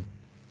where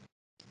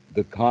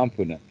the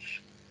confidence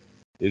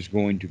is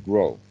going to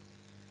grow.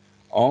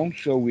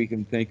 Also, we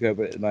can think of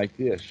it like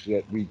this: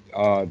 that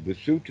the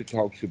sutta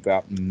talks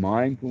about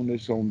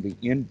mindfulness on the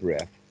in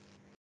breath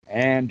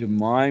and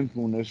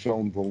mindfulness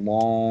on the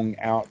long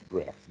out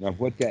breath. Now,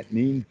 what that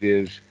means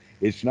is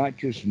it's not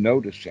just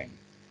noticing.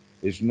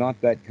 It's not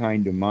that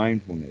kind of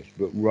mindfulness,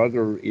 but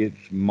rather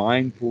it's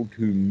mindful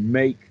to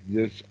make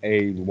this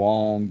a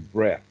long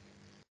breath.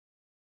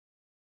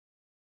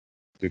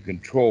 The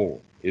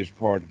control is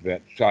part of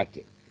that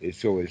sati.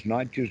 So it's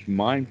not just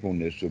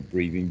mindfulness of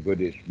breathing, but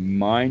it's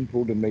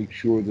mindful to make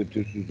sure that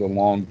this is a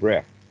long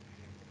breath,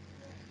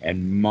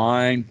 and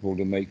mindful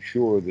to make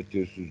sure that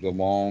this is a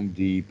long,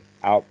 deep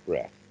out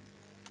breath.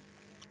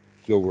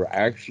 So we're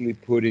actually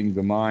putting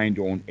the mind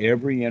on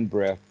every in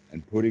breath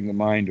and putting the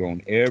mind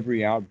on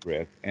every out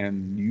breath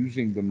and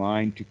using the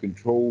mind to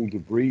control the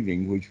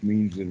breathing, which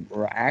means that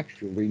we're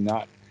actually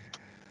not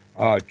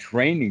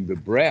training the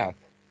breath,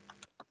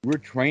 we're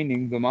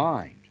training the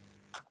mind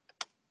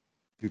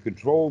to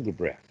control the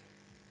breath.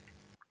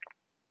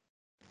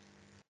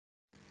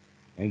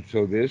 And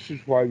so this is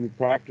why we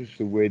practice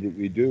the way that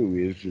we do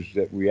is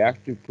that we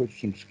actually put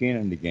some skin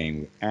in the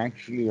game. We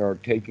actually are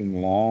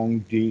taking long,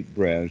 deep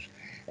breaths.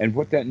 And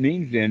what that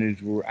means then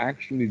is we're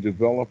actually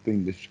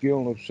developing the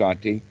skill of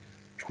sati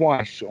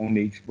twice on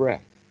each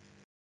breath.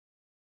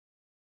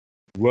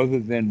 Rather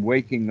than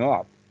waking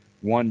up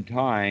one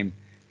time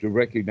to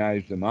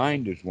recognize the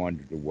mind has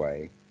wandered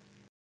away,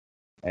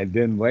 And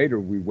then later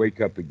we wake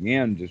up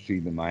again to see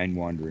the mind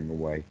wandering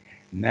away.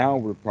 Now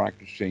we're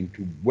practicing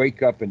to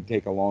wake up and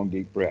take a long,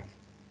 deep breath,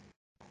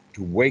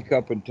 to wake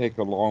up and take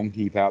a long,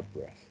 deep out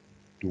breath,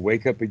 to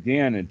wake up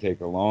again and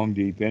take a long,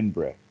 deep in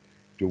breath,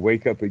 to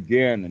wake up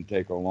again and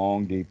take a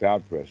long, deep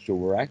out breath. So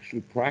we're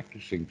actually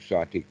practicing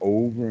sati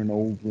over and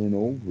over and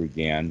over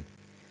again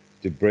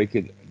to break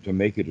it, to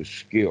make it a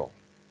skill.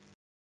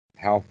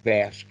 How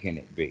fast can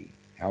it be?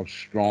 How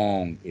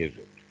strong is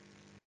it?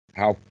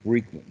 How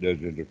frequent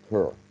does it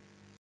occur?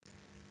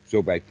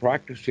 So by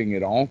practicing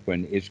it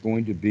often, it's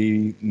going to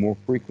be more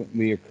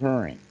frequently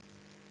occurring.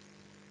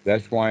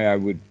 That's why I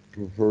would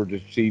prefer to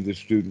see the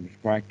students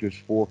practice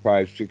 4,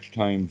 5, 6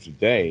 times a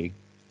day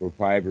for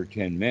 5 or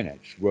 10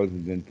 minutes rather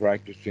than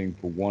practicing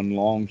for one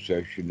long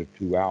session of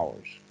 2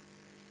 hours.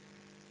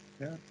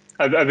 Yeah.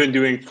 I've been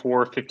doing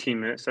 4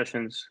 15-minute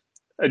sessions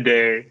a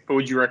day, but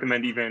would you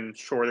recommend even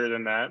shorter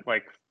than that,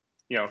 like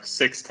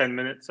 6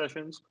 10-minute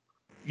sessions?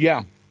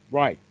 Yeah,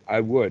 right. I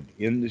would,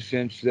 in the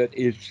sense that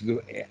it's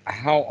the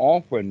how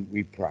often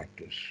we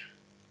practice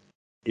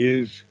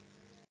is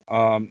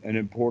an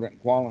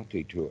important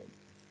quality to it.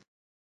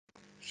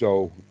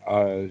 So,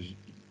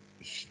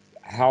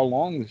 how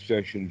long the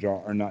sessions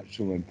are not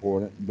so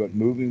important, but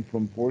moving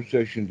from 4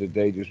 sessions a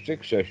day to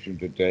 6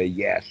 sessions a day,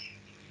 yes,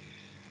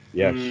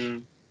 yes.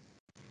 Mm,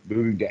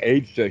 Moving to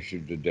 8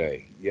 sessions a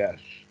day, yes.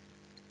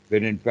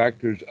 But in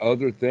fact, there's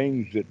other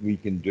things that we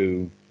can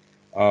do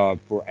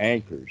for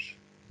anchors.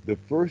 The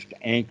first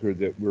anchor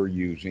that we're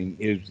using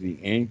is the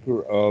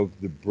anchor of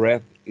the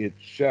breath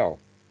itself.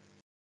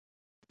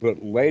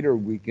 But later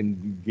we can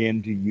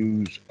begin to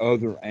use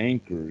other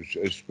anchors,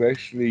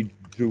 especially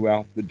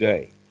throughout the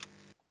day.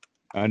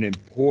 An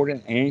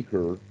important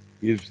anchor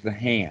is the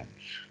hands.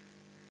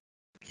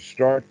 To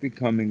start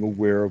becoming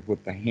aware of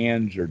what the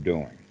hands are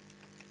doing.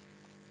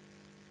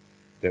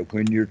 That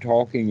when you're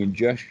talking and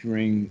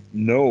gesturing,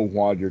 know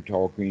while you're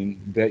talking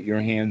that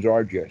your hands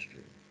are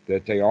gesturing,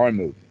 that they are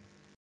moving.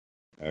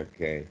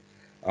 Okay.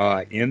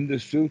 In the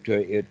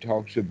sutta, it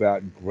talks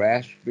about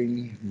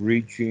grasping,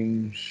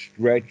 reaching,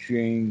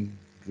 stretching,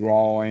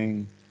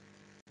 drawing,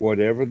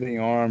 whatever the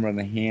arm or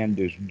the hand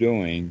is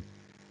doing,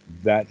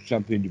 that's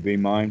something to be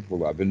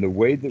mindful of. And the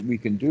way that we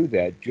can do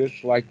that,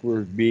 just like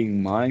we're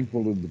being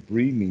mindful of the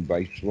breathing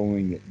by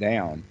slowing it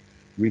down,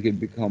 we can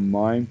become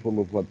mindful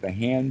of what the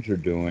hands are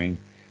doing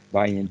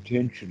by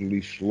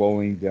intentionally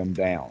slowing them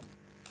down.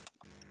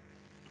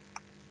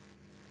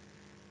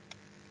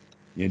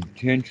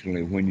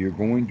 Intentionally, when you're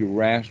going to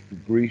rasp or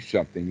grease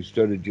something,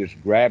 instead of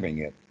just grabbing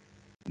it,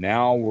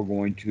 now we're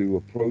going to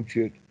approach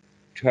it,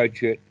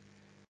 touch it,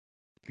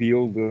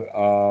 feel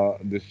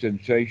the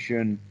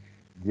sensation,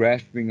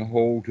 grasping a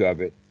hold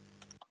of it,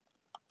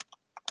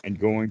 and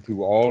going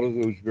through all of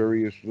those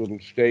various little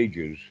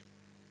stages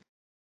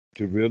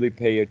to really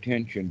pay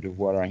attention to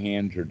what our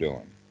hands are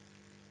doing.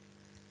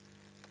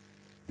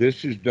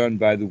 This is done,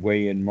 by the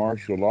way, in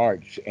martial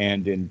arts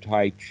and in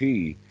Tai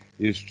Chi,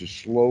 is to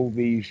slow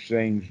these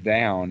things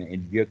down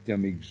and get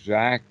them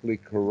exactly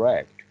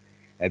correct.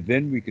 And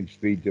then we can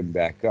speed them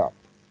back up.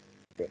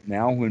 But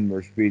now, when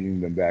we're speeding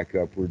them back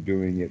up, we're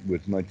doing it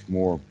with much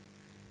more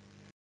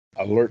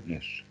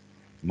alertness,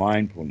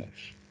 mindfulness,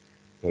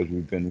 because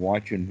we've been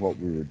watching what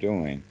we were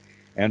doing.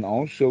 And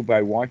also,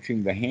 by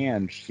watching the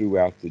hands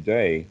throughout the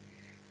day,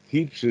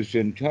 keeps us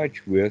in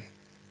touch with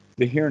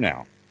the here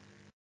now.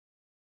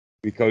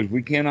 Because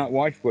we cannot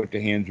watch what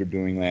the hands are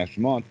doing last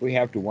month. We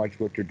have to watch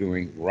what they're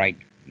doing right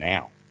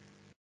now.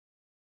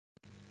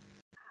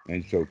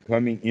 And so,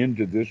 coming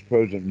into this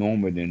present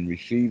moment and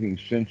receiving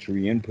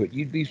sensory input,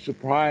 you'd be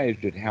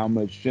surprised at how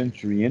much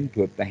sensory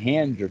input the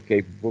hands are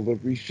capable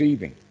of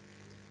receiving.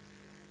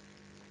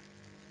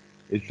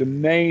 It's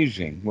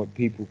amazing what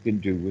people can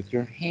do with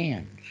their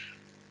hands.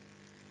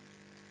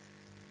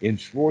 In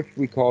sports,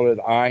 we call it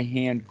eye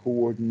hand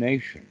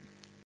coordination.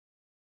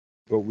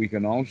 But we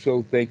can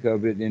also think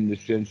of it in the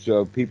sense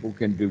of people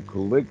can do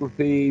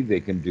calligraphy, they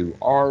can do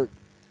art,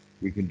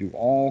 we can do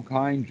all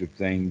kinds of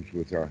things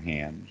with our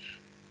hands.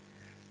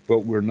 But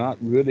we're not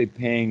really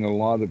paying a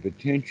lot of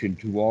attention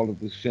to all of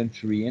the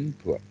sensory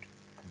input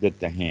that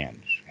the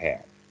hands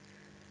have.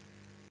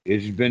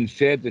 It has been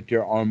said that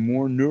there are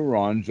more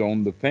neurons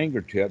on the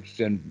fingertips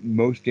than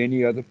most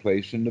any other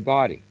place in the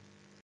body.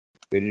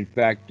 That in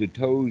fact the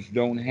toes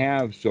don't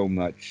have so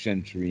much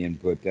sensory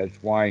input. That's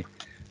why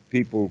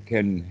people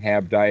can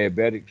have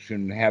diabetics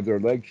and have their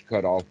legs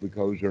cut off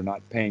because they're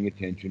not paying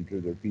attention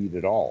to their feet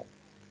at all.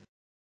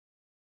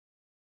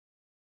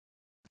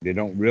 They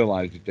don't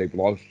realize that they've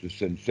lost the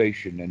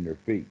sensation in their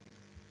feet.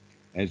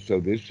 And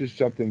so this is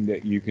something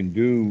that you can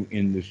do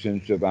in the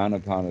sense of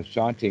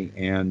anapanasati.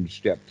 And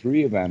step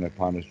 3 of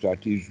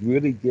anapanasati is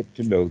really get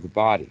to know the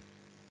body.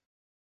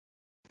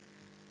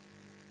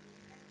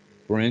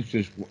 For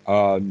instance,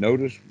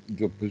 notice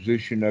the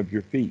position of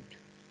your feet.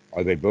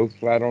 Are they both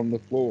flat on the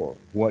floor?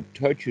 What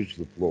touches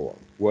the floor?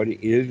 What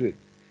is it?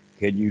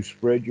 Can you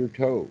spread your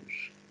toes?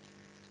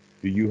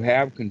 Do you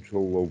have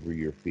control over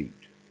your feet?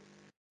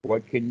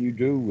 What can you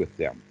do with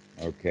them?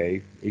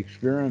 Okay,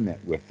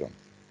 experiment with them.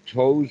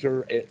 Toes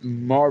are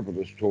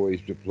marvelous toys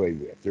to play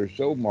with. They're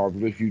so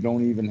marvelous you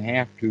don't even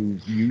have to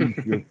use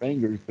your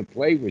fingers to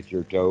play with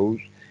your toes.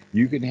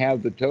 You can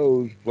have the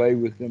toes play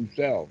with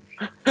themselves.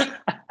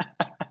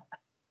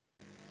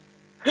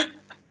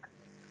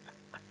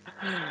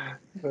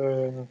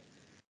 Uh,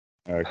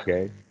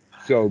 Okay.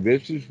 So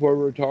this is what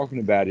we're talking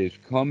about is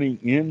coming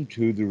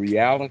into the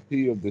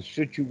reality of the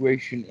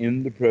situation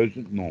in the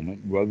present moment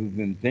rather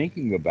than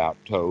thinking about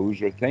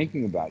toes or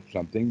thinking about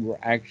something. We're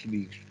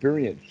actually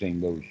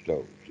experiencing those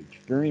toes,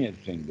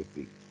 experiencing the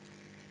feet,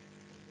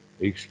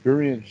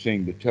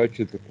 experiencing the touch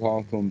of the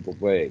cloth on the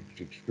legs,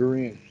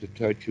 experience the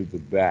touch of the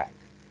back,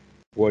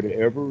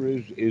 whatever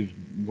is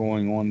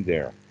going on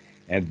there.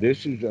 And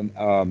this is a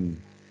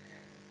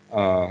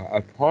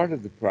part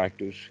of the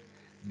practice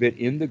that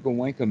in the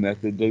Goenka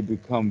method they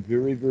become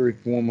very, very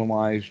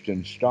formalized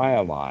and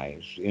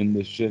stylized in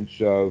the sense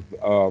of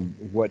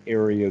what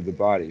area of the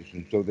bodies.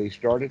 And so they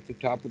start at the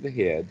top of the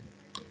head,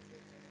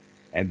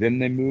 and then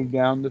they move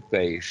down the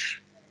face,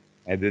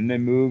 and then they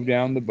move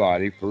down the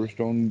body, first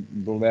on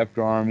the left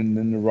arm and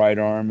then the right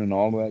arm, and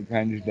all that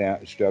kind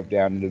of stuff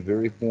down in a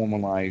very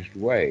formalized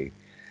way.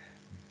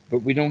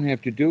 But we don't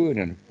have to do it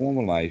in a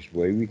formalized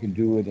way. We can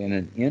do it in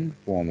an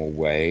informal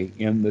way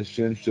in the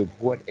sense of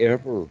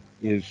whatever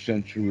is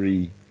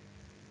sensory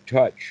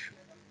touch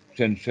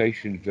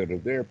sensations that are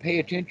there. Pay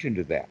attention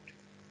to that.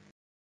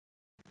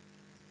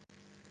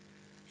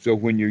 So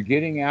when you're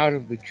getting out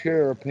of the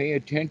chair, pay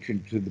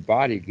attention to the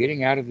body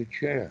getting out of the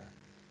chair.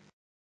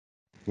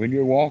 When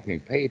you're walking,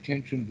 pay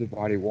attention to the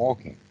body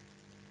walking.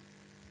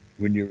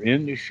 When you're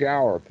in the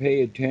shower,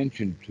 pay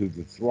attention to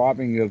the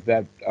throbbing of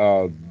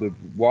the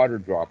water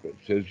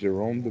droplets as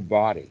they're on the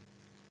body.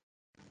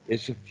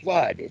 It's a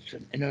flood. It's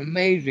an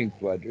amazing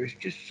flood. There's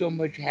just so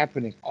much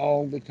happening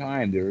all the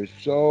time. There is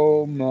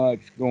so much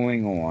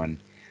going on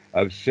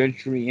of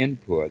sensory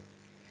input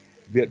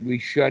that we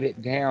shut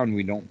it down.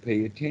 We don't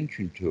pay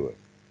attention to it.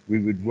 We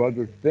would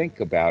rather think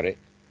about it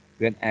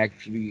than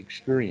actually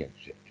experience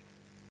it.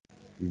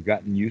 We've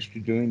gotten used to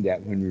doing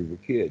that when we were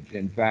kids.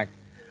 In fact,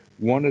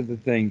 one of the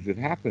things that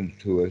happens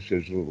to us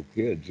as little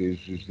kids is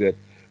that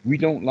we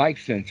don't like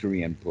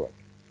sensory input.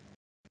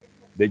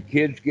 That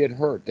kids get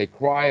hurt. They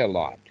cry a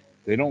lot.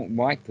 They don't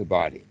like the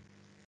body.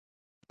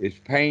 It's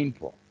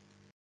painful.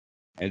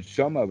 And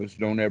some of us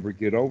don't ever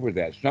get over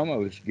that. Some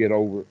of us get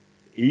over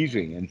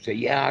easy and say,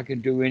 yeah, I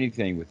can do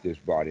anything with this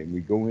body. And we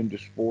go into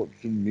sports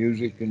and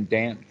music and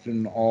dance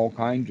and all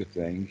kinds of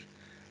things.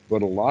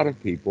 But a lot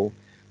of people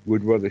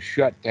would rather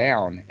shut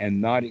down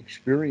and not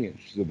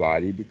experience the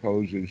body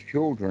because as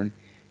children,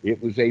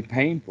 it was a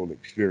painful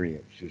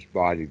experience, this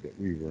body that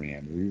we were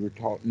in. We were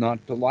taught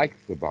not to like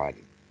the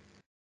body.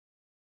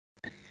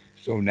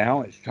 So now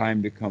it's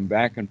time to come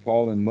back and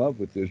fall in love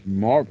with this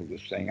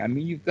marvelous thing. I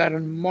mean, you've got a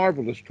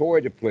marvelous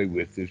toy to play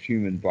with, this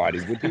human body,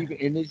 with even,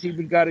 and it's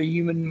even got a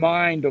human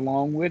mind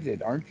along with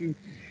it. Aren't you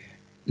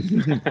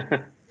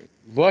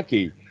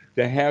lucky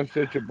to have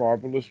such a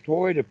marvelous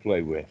toy to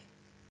play with?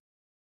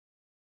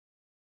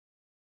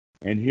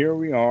 And here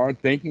we are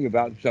thinking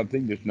about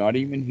something that's not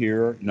even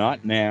here,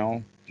 not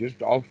now,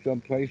 just off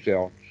someplace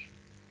else,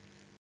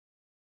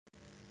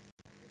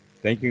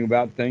 thinking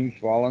about things,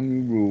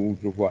 following the rules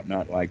or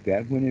whatnot like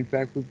that, when in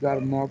fact we've got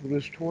a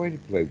marvelous toy to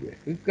play with.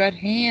 We've got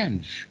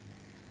hands.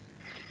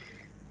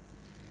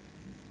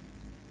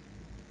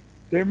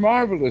 They're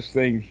marvelous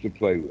things to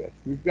play with.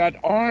 We've got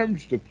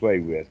arms to play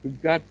with.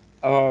 We've got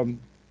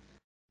um,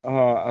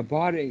 a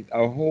body,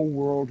 a whole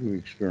world to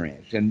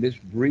experience. And this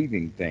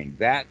breathing thing,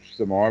 that's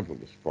the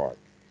marvelous part,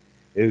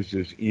 is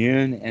this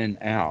in and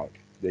out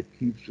that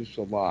keeps us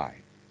alive,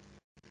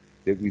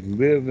 that we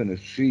live in a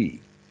sea.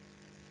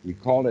 We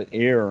call it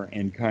air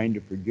and kind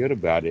of forget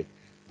about it,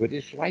 but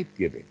it's life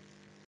giving.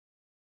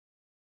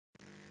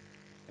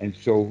 And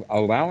so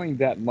allowing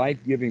that life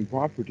giving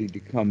property to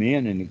come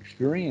in and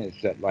experience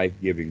that life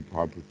giving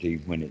property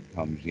when it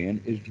comes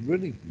in is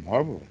really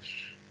marvelous.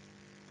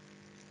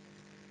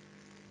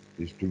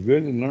 Is to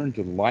really learn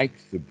to like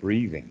the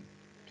breathing,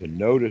 to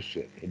notice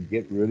it and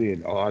get really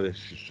in, oh, this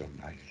is so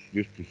nice.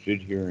 Just to sit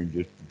here and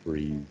just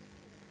breathe.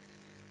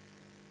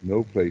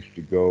 No place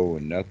to go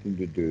and nothing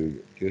to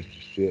do, just to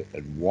sit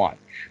and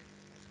watch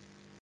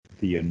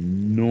the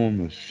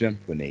enormous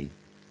symphony,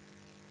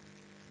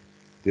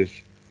 this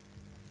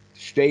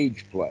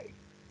stage play.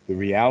 The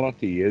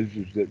reality is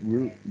that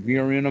we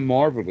are in a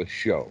marvelous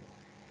show.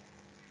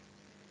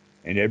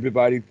 And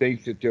everybody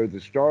thinks that they're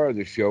the star of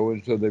the show,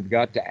 and so they've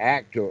got to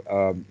act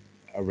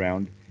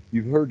around.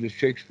 You've heard that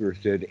Shakespeare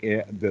said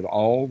that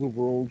all the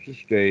world's a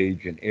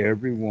stage and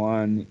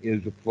everyone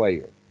is a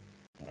player.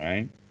 All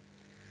right.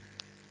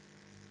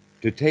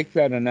 To take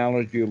that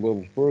analogy a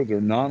little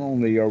further, not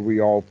only are we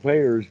all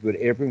players, but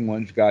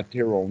everyone's got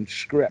their own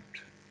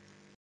script.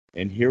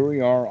 And here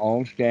we are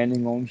all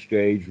standing on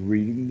stage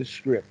reading the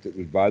script that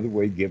was, by the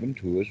way, given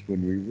to us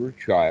when we were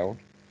a child.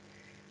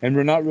 And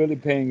we're not really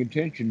paying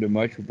attention to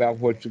much about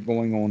what's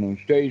going on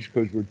stage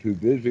because we're too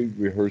busy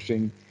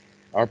rehearsing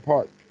our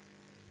part,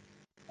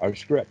 our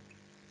script.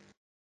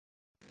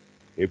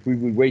 If we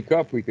would wake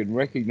up, we could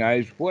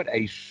recognize what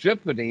a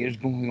symphony is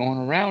going on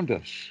around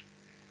us.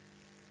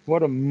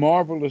 What a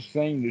marvelous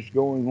thing is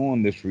going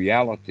on, this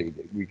reality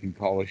that we can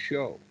call a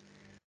show.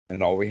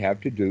 And all we have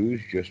to do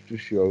is just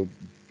to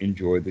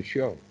enjoy the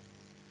show,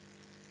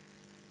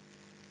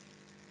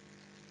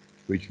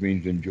 which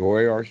means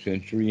enjoy our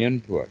sensory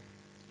input.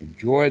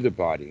 Enjoy the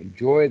body,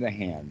 enjoy the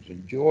hands,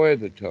 enjoy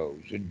the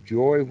toes,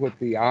 enjoy what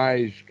the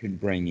eyes can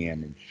bring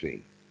in and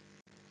see.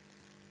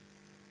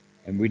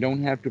 And we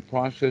don't have to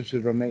process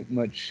it or make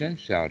much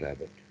sense out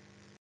of it.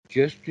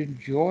 Just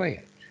enjoy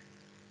it.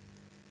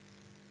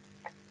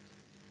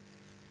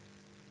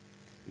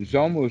 It's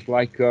almost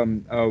like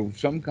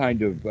some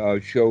kind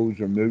of shows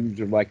or movies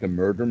are like a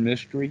murder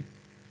mystery,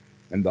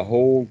 and the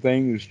whole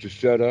thing is to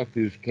set up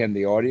is can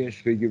the audience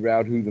figure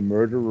out who the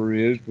murderer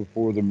is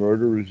before the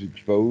murder is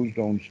exposed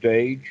on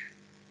stage?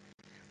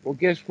 Well,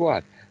 guess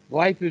what?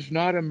 Life is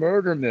not a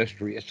murder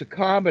mystery; it's a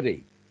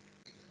comedy,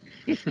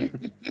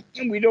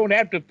 and we don't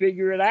have to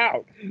figure it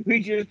out.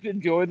 We just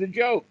enjoy the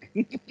joke.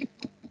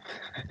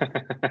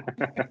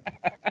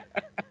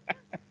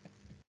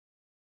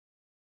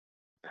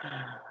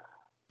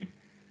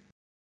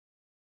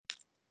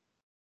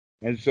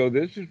 And so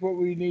this is what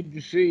we need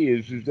to see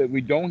is that we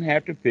don't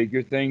have to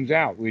figure things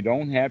out. We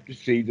don't have to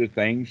see the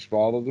things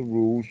follow the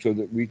rules so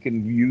that we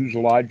can use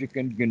logic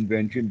and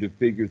convention to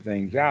figure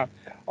things out.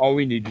 All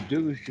we need to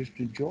do is just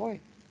enjoy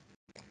it.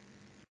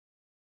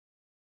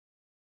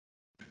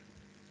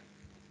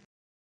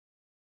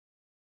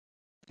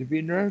 To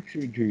be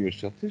nurturing to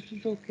yourself. This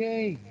is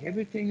okay.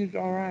 Everything is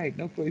all right.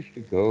 No place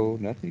to go,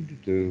 nothing to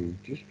do.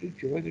 Just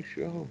enjoy the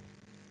show.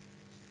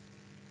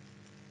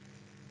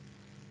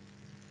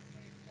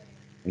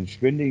 And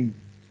spending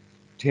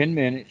 10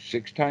 minutes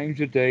 6 times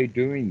a day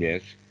doing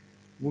this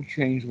will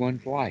change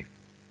one's life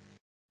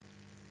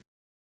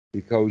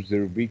because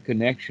there will be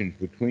connections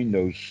between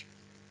those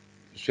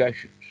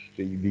sessions.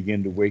 So you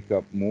begin to wake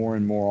up more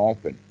and more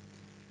often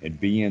and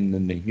be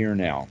in the here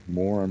now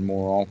more and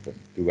more often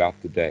throughout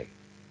the day.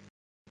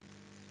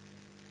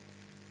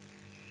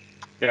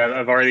 Yeah,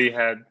 I've already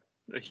had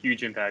a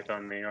huge impact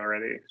on me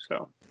already.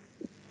 So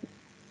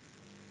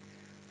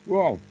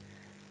Well,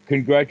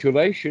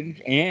 congratulations,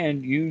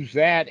 and use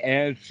that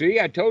as see,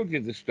 I told you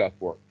this stuff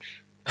works.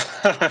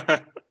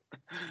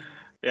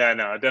 yeah,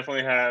 no, I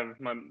definitely have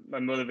my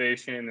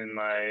motivation and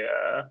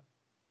my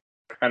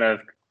kind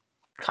of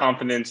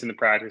confidence in the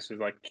practice is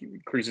like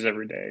increases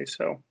every day.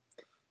 So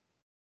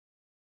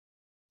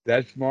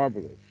That's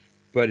marvelous.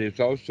 But it's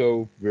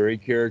also very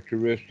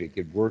characteristic.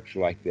 It works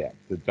like that.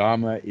 The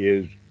Dhamma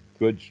is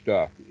good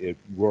stuff. It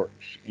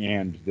works.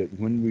 And that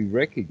when we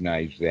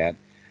recognize that,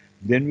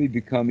 then we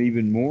become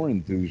even more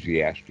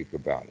enthusiastic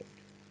about it.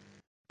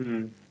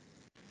 mm.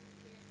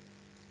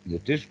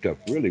 That this stuff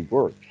really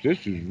works.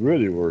 This is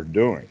really worth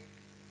doing.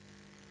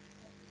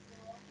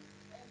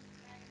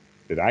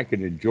 That I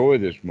can enjoy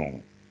this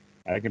moment.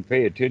 I can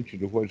pay attention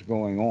to what's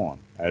going on.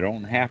 I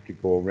don't have to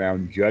go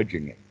around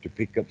judging it to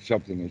pick up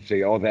something and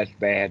say, oh, that's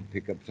bad,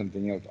 pick up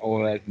something else.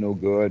 Oh, that's no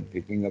good,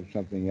 picking up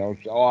something else.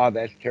 Oh,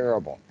 that's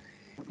terrible.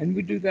 And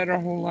we do that our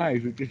whole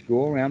lives. We just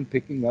go around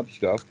picking up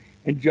stuff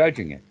and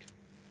judging it.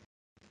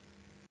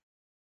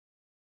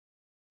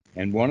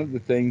 And one of the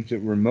things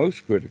that we're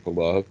most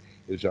critical of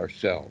is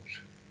ourselves.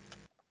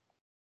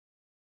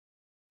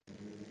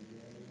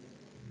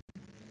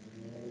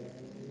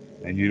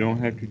 And you don't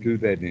have to do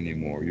that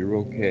anymore. You're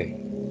okay.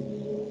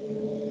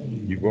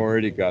 You've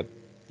already got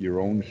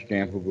your own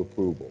stamp of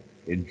approval.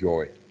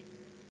 Enjoy it.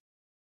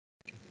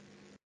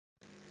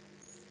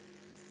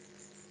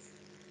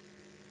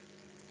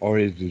 Or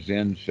as the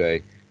Zen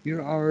say,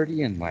 you're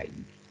already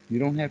enlightened. You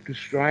don't have to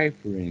strive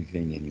for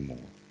anything anymore.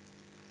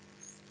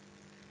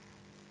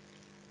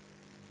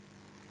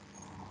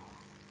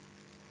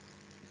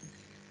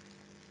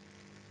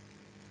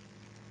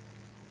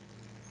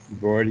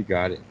 You've already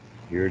got it.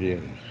 Here it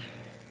is.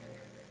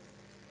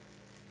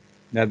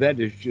 Now that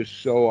is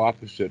just so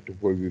opposite to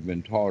what we've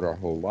been taught our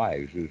whole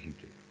lives, isn't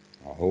it?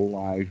 Our whole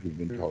lives we've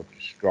been taught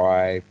to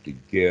strive, to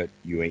get.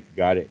 You ain't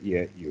got it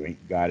yet. You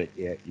ain't got it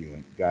yet. You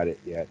ain't got it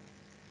yet.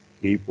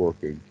 Keep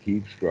working.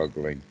 Keep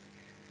struggling.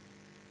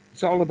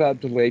 It's all about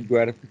delayed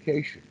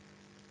gratification.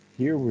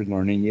 Here we're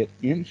learning it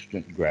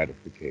instant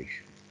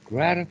gratification.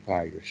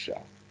 Gratify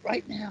yourself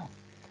right now.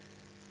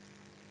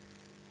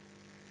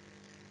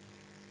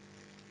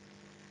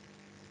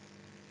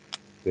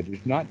 That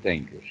is not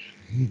dangerous.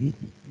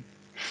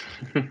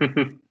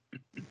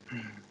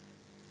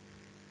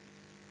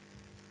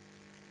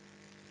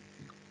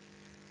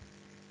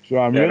 So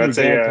I'm yeah, really that's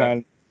a glad,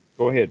 Tyler.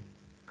 Go ahead.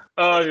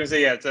 oh, I was gonna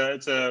say, yeah,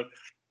 it's a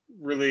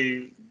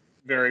really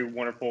very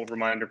wonderful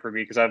reminder for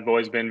me because I've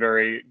always been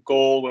very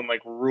goal and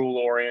like rule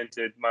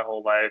oriented my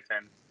whole life,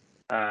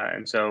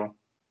 and so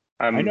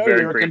I I'm know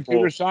very you're a computer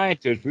grateful.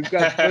 scientist. We've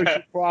got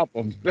special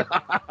problems.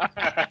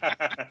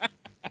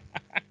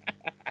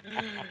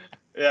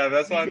 Yeah,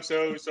 that's why I'm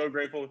so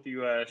grateful with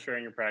you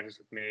sharing your practice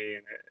with me,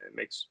 and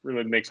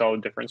it makes all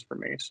the difference for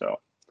me. So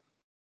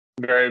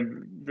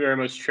very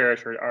much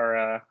cherish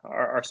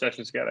our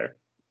sessions together.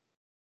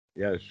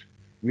 Yes.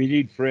 We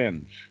need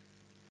friends.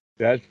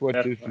 That's what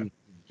this Definitely. is,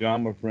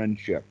 Jama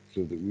friendship,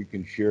 so that we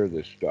can share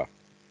this stuff.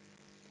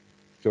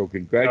 So Oh yeah.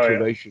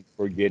 congratulations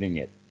for getting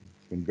it.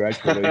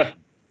 Congratulations.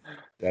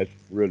 That's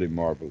really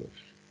marvelous.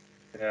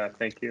 Yeah,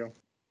 thank you.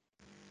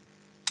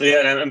 Yeah,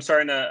 and I'm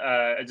starting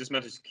to. I just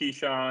messaged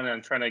Keyshawn, and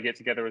I'm trying to get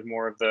together with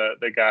more of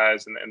the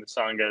guys and the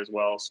Sangha as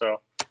well.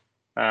 So,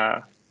 uh,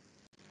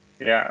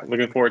 yeah,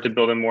 looking forward to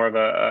building more of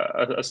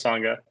a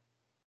Sangha.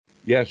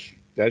 Yes,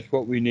 that's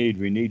what we need.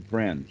 We need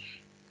friends.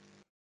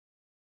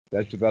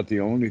 That's about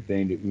the only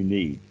thing that we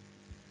need.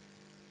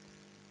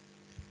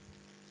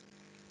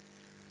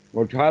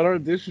 Well, Tyler,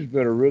 this has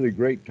been a really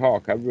great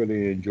talk. I've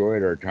really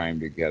enjoyed our time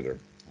together.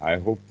 I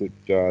hope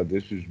that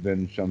this has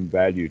been some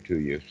value to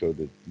you so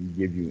that you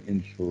give you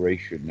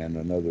inspiration and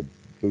another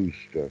boost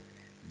to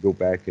go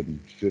back and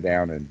sit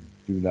down and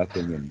do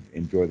nothing and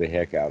enjoy the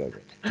heck out of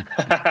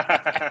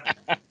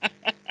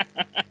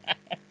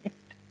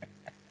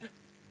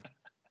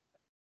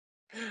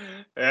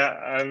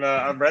Yeah,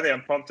 I'm ready.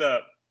 I'm pumped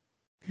up.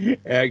 it.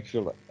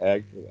 Excellent.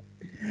 Excellent.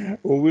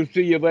 Well, we'll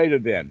see you later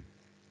then.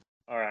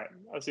 All right,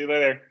 I'll see you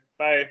later.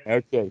 Bye.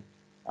 Okay.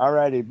 All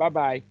righty. Bye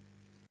bye.